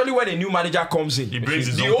 Usually when a new manager comes in, he brings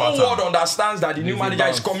his the own whole pattern. world understands that the new manager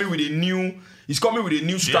is coming with a new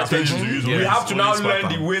strategy. We have to now learn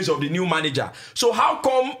the ways of the new manager. So how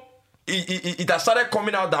come it has started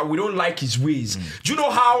coming out that we don't like his ways? Do you know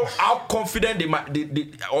how confident they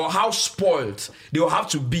or how spoiled they will have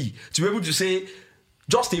to be able to say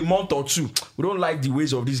just a month or two, we don't like the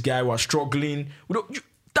ways of this guy, we're struggling.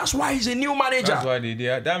 That's why he's a new manager. That's why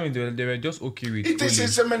that means they were just okay with it.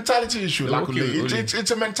 It's a mentality issue.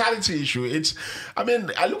 It's a mentality issue.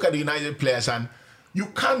 I look at the United players and you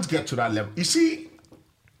can't get to that level. You see,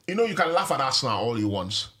 you can laugh at Arsenal all you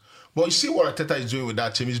want. But you see what Arteta is doing with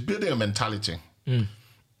that team? He's building a mentality.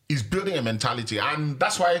 He's building a mentality. And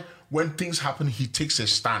that's why when things happen, he takes a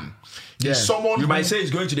stand. He's someone you might say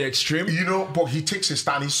he's going to the extreme. But he takes a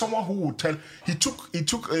stand. He's someone who will tell. He took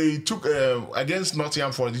against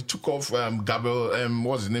Nottingham Forest. He took off Gabriel,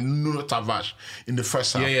 what's his name? Nuno Tavares in the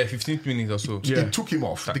first half. 15 minutes or so. He took him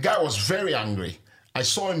off. The guy was very angry. I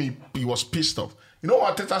saw him, he was pissed off. You know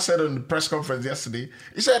what Arteta said in the press conference yesterday?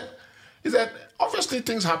 He said, obviously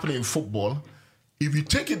things happen in football. If you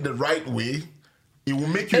take it the right way, it will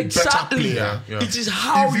make you a better player. Yeah. It is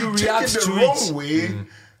how you react to it. If you take it the wrong way,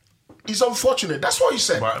 it's unfortunate. That's what he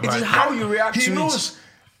said. It is how you react to it. He knows.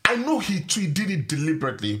 I know he did it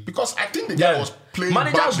deliberately because I think the guy was playing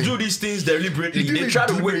Managers badly. do these things deliberately. He they try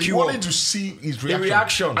to wake you up. wanted to see his reaction.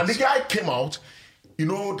 reactions. And the guy came out. You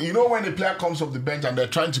know when a player comes off the bench and they're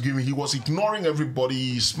trying to give him, he was ignoring everybody.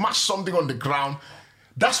 He smashed something on the ground.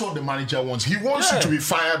 That's what the manager wants. He wants you to be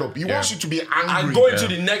fired up. He wants you to be angry. And go into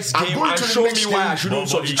the next game and show me why I shouldn't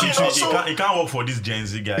substitute you. It can't work for these Gen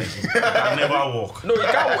Z guys. It can never work. No,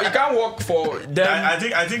 it can't work for them.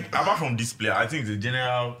 I think apart from this player, I think it's a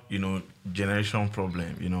general, generation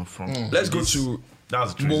problem. From Let's go to.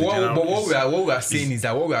 That's true. But what we are saying is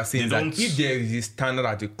that if there is a standard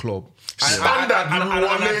at a club, Standard.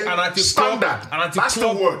 and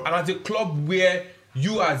at a club where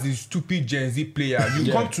you as a stupid Gen Z player,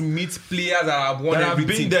 you come to meet players that have won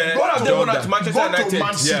everything. What have they won at Manchester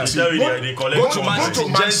United? Go to Man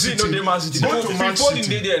City. Gen Z no dey Man City. Go to Man City.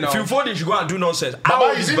 Phil Foden should go and do nonsense.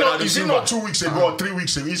 Baba, is it not 2 weeks ago or 3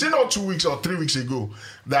 weeks ago? Is it not 2 weeks or 3 weeks ago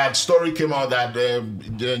that story came out that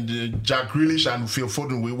Jack Grealish and Phil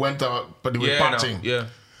Foden went out, but they were partying? Yeah.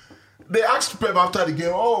 They asked Pep after the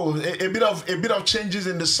game, a bit of changes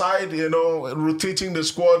in the side, rotating the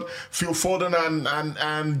squad. Phil Foden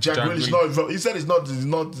and Jack Grealish not involved. He said it's not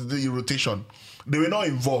the rotation. They were not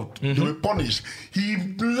involved. They were punished. He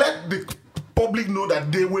let the public know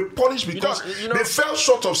that they were punished because they fell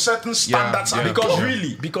short of certain standards. Yeah. Because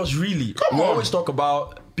really, we always talk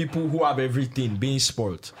about people who have everything being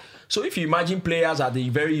spoiled. So if you imagine players at a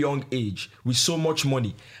very young age with so much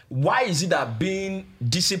money, why is it that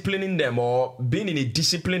disciplining them or being in a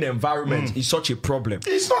disciplined environment is such a problem?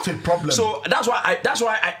 It's not a problem. So that's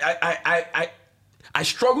why I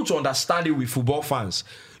struggle to understand it with football fans.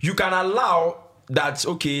 You can allow that,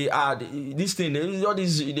 okay, this thing, all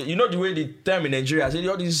these, the way the term in Nigeria, I say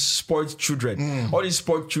all these spoiled children, all these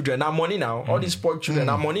spoiled children are money now, all these spoiled children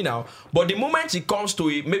are money now. But the moment it comes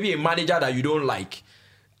to maybe a manager that you don't like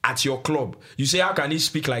at your club, you say, how can he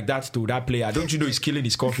speak like that to that player? Don't you know he's killing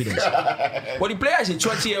his confidence? But the player is a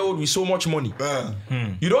 20-year-old with so much money.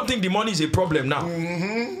 You don't think the money is a problem now?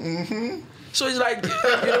 So it's like,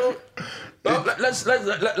 well,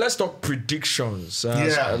 let's talk predictions.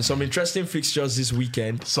 Some interesting fixtures this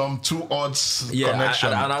weekend. Some 2 odds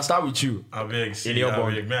connection. And I'll start with you. I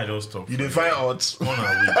just stop. You define odds.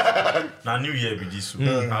 Now New Year be this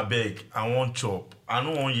one. I beg. I want chop. I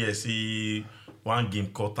know 1 year see one game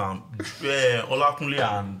cut am. Olakunle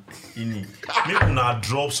and Ini. Make una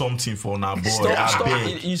drop something for na boy. Stop.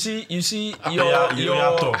 You see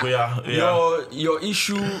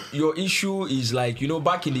your issue is like,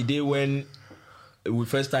 back in the day when we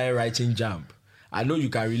first started writing Jam. I know you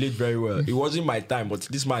can relate very well. It wasn't my time, but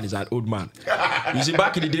this man is an old man. You see,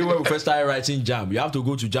 back in the day when we first started writing Jam, you have to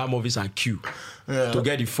go to Jam office and queue to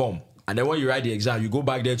get the form. And then when you write the exam, you go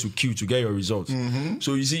back there to queue to get your results.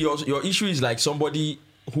 So you see, your issue is like somebody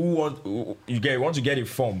who want to get a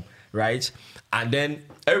form, right? And then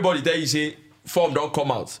everybody there, you say, form don't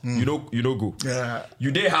come out. You don't go. Yeah.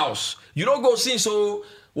 You day house. You don't go see. So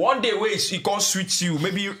one day where it can't switch you.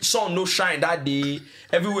 Maybe sun no shine that day.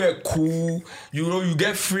 Everywhere cool. You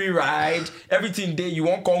get free ride. Everything there, you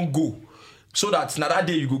won't come go. So that now that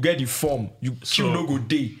day you go get the form, you queue no go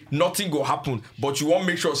day, nothing go happen, but you want to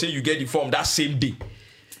make sure say you get the form that same day.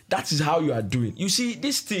 That is how you are doing. You see,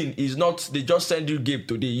 this thing is not they just send you game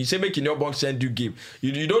today. You say make in your bank send you game.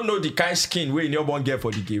 You don't know the kind of skin where in your bank get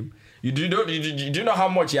for the game. You do know how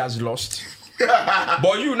much he has lost.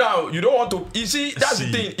 But you now you don't want to. You see, that's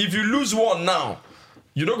the thing. If you lose one now,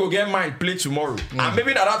 you don't go get mine play tomorrow. And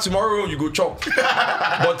maybe not that tomorrow you go chop.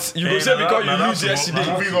 But you go say because you lose yesterday.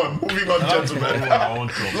 Moving on, gentlemen.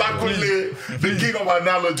 Lakunle, the king of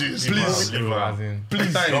analogies. Please.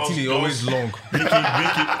 It's always long.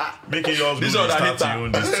 Making yours This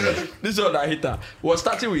is what I hit. We're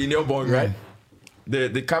starting with Neil Bong, right?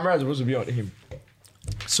 The camera is supposed to be on him.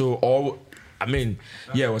 So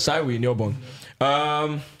we're starting with Neil Bong.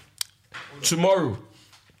 Tomorrow.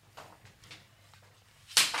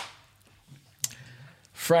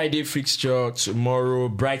 Friday fixture tomorrow.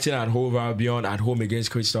 Brighton at Hove Albion at home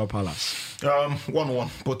against Crystal Palace.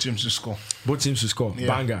 1-1. Both teams to score.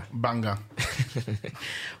 Yeah. Banger.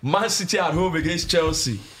 Man City at home against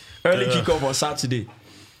Chelsea. Early kickoff on Saturday.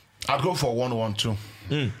 I'd go for 1-1 too.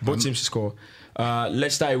 Both teams to score.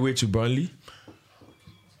 Leicester away to Burnley.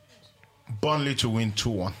 Burnley to win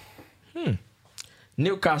 2-1.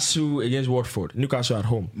 Newcastle against Watford. Newcastle at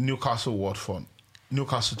home. Watford.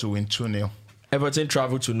 Newcastle to win 2-0. Everton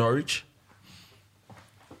travel to Norwich.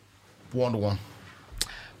 1-1.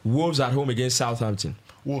 Wolves at home against Southampton.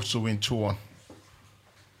 Wolves to win 2-1.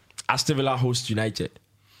 Aston Villa host United.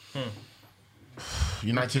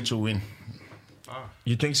 United to win.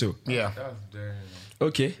 You think so? Yeah.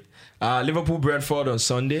 Okay. Liverpool Brentford on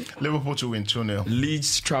Sunday. Liverpool to win 2-0.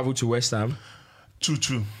 Leeds travel to West Ham.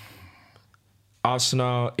 2-2.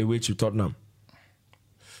 Arsenal away to Tottenham.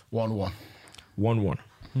 1-1. 1-1.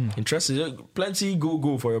 Interesting. Plenty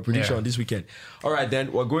go for your prediction this weekend. All right,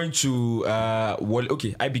 then we're going to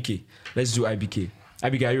IBK. Let's do IBK.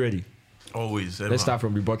 IBK, are you ready? Always. Ever. Let's start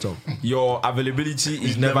from the bottom. Your availability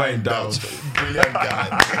is never in doubt. Brilliant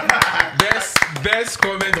guy. Best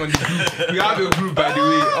comment on the group. We have a group, by the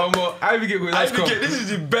way. IBK, this is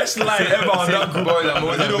the best line ever on that group.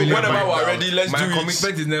 Whenever we're ready, let's do it. My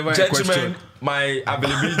commitment is never in Gentlemen, question. my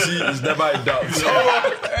availability is never in doubt.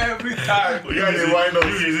 Every time. You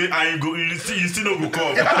still no go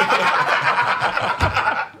come.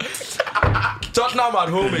 Tottenham at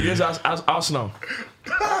home against Arsenal.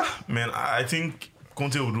 Man, I think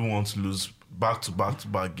Conte wouldn't want to lose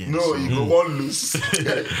back-to-back games. No, you go one lose.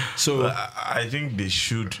 So I think they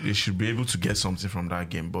should be able to get something from that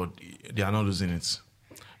game, but they are not losing it.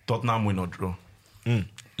 Tottenham will not draw.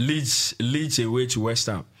 Leeds away to West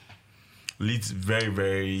Ham. Leeds very,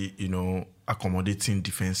 very, accommodating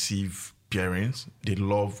defensive parents. They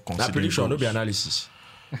love conceding That prediction, no goals. be analysis.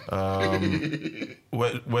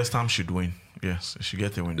 West Ham should win. Yes, they should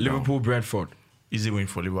get a win. Liverpool Brentford. Easy win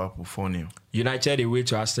for Liverpool, 4-0. United away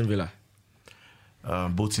to Aston Villa.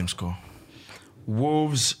 Both teams score.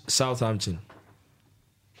 Wolves Southampton.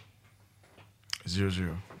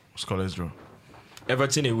 0-0. Scoreless draw.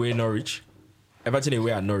 Everton away Norwich. Everton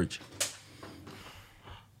away at Norwich.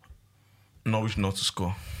 Norwich not to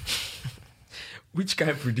score. Which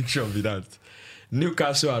kind of prediction be that?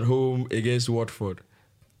 Newcastle at home against Watford.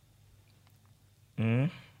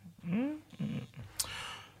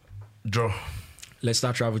 Draw.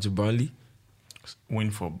 Leicester travel to Burnley.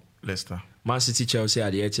 Win for Leicester. Man City Chelsea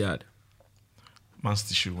at the Etihad. Man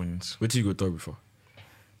City should win it. What did you go talk before?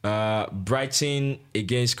 Brighton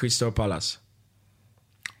against Crystal Palace.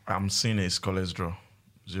 I'm seeing a scoreless draw.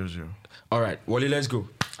 0-0. All right, Wally, let's go.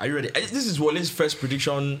 Are you ready? This is Wally's first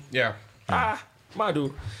prediction. Yeah.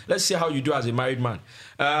 Madu. Let's see how you do as a married man.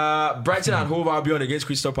 Brighton at home Albion against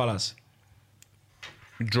Crystal Palace.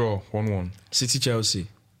 Draw. 1-1. City Chelsea.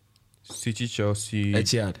 City, Chelsea.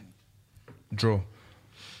 Etihad. Draw.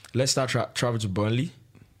 Leicester travel to Burnley.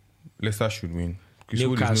 Leicester should win. Chris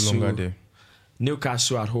Wood is Newcastle. no longer there.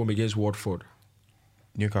 Newcastle at home against Watford.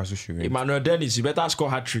 Newcastle should win. Emmanuel Dennis, you better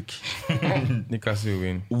score hat-trick. Newcastle will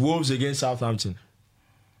win. Wolves against Southampton.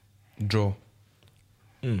 Draw.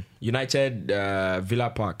 United Villa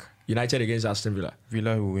Park. United against Aston Villa.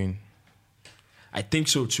 Villa will win. I think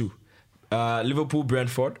so too. Liverpool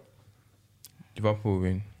Brentford. Liverpool will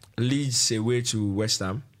win. Leeds away to West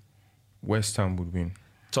Ham. West Ham would win.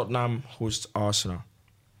 Tottenham host Arsenal.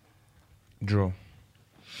 Draw.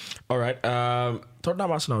 All right.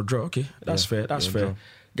 Tottenham Arsenal draw. Okay, that's fair. That's fair. Draw.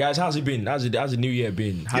 Guys, how's it been? How's the new year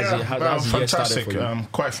been? How's the year started fantastic. for you?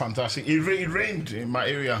 Quite fantastic. It rained in my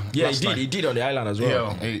area. Yeah, last it did. night. It did on the island as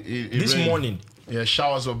well. Yeah, it This rained. morning. Yeah,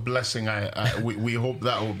 showers of blessing. We hope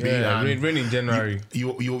that will be. Yeah, and rain in January.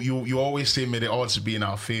 You always say may the odds be in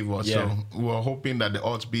our favor. Yeah. So we're hoping that the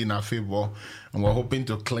odds be in our favor, and we're hoping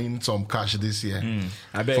to claim some cash this year.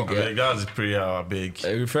 I beg. That's a prayer, I beg.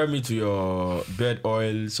 Refer me to your bed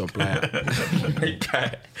oil supplier.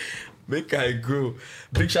 Make I grow.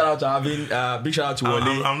 Big shout out to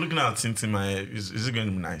Wale. I'm looking at tinting my hair. Is it going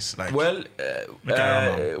to be nice? Like, Well,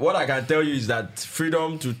 I what I can tell you is that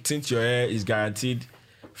freedom to tint your hair is guaranteed.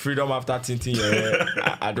 Freedom after tinting your hair,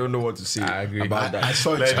 I don't know what to say I agree. about that. I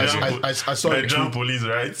saw it. I saw it. Nigerian police,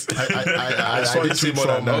 right? I saw did it say more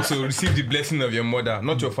from than that. Also, receive the blessing of your mother,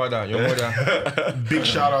 not your father, your mother. Big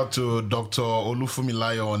shout out to Dr.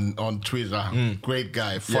 Olufumilayo on Twitter. Great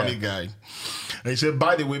guy, funny guy. And he said,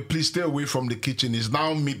 by the way, please stay away from the kitchen. It's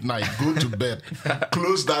now midnight. Go to bed.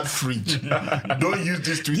 Close that fridge. Don't use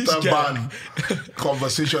this Twitter ban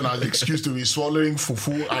conversation as excuse to be swallowing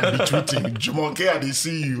fufu and be tweeting. Jumoke, I dey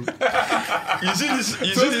see you. You see this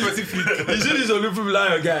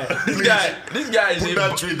Olufumi guy. This guy is Put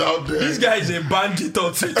that tweet out there. This guy is a bandit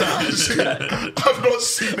on Twitter. I've not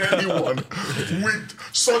seen anyone with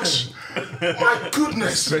such, my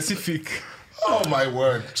goodness. Specific. Oh my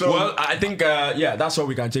word. So, Well, I think that's all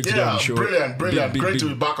we can take today on yeah, the show. brilliant. Big, Great big. to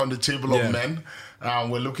be back on the table Yeah. of men.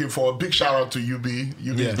 We're looking for a big shout out to UB.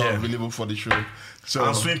 UB is not available for the show. So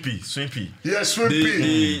And Swimpy. yes,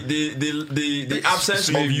 Swimpy. The absence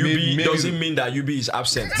of UB maybe- doesn't mean that UB is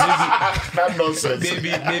absent. That nonsense.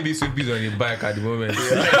 Maybe Swimpy's on the bike at the moment.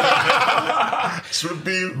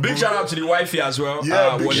 Swimpy. Big shout out to the wifey as well.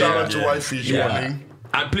 Yeah, big Wale. shout out to Whitefish. Warning.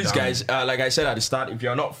 And please, guys, like I said at the start, if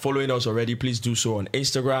you're not following us already, please do so on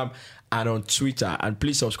Instagram and on Twitter. And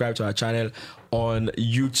please subscribe to our channel on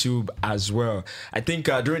YouTube as well. I think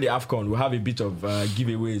during the AFCON, we'll have a bit of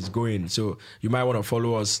giveaways going. So you might want to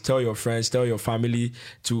follow us. Tell your friends, tell your family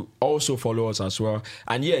to also follow us as well.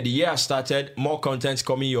 And yeah, the year has started. More content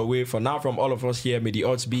coming your way. For now, from all of us here, may the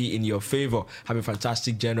odds be in your favor. Have a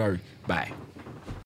fantastic January. Bye.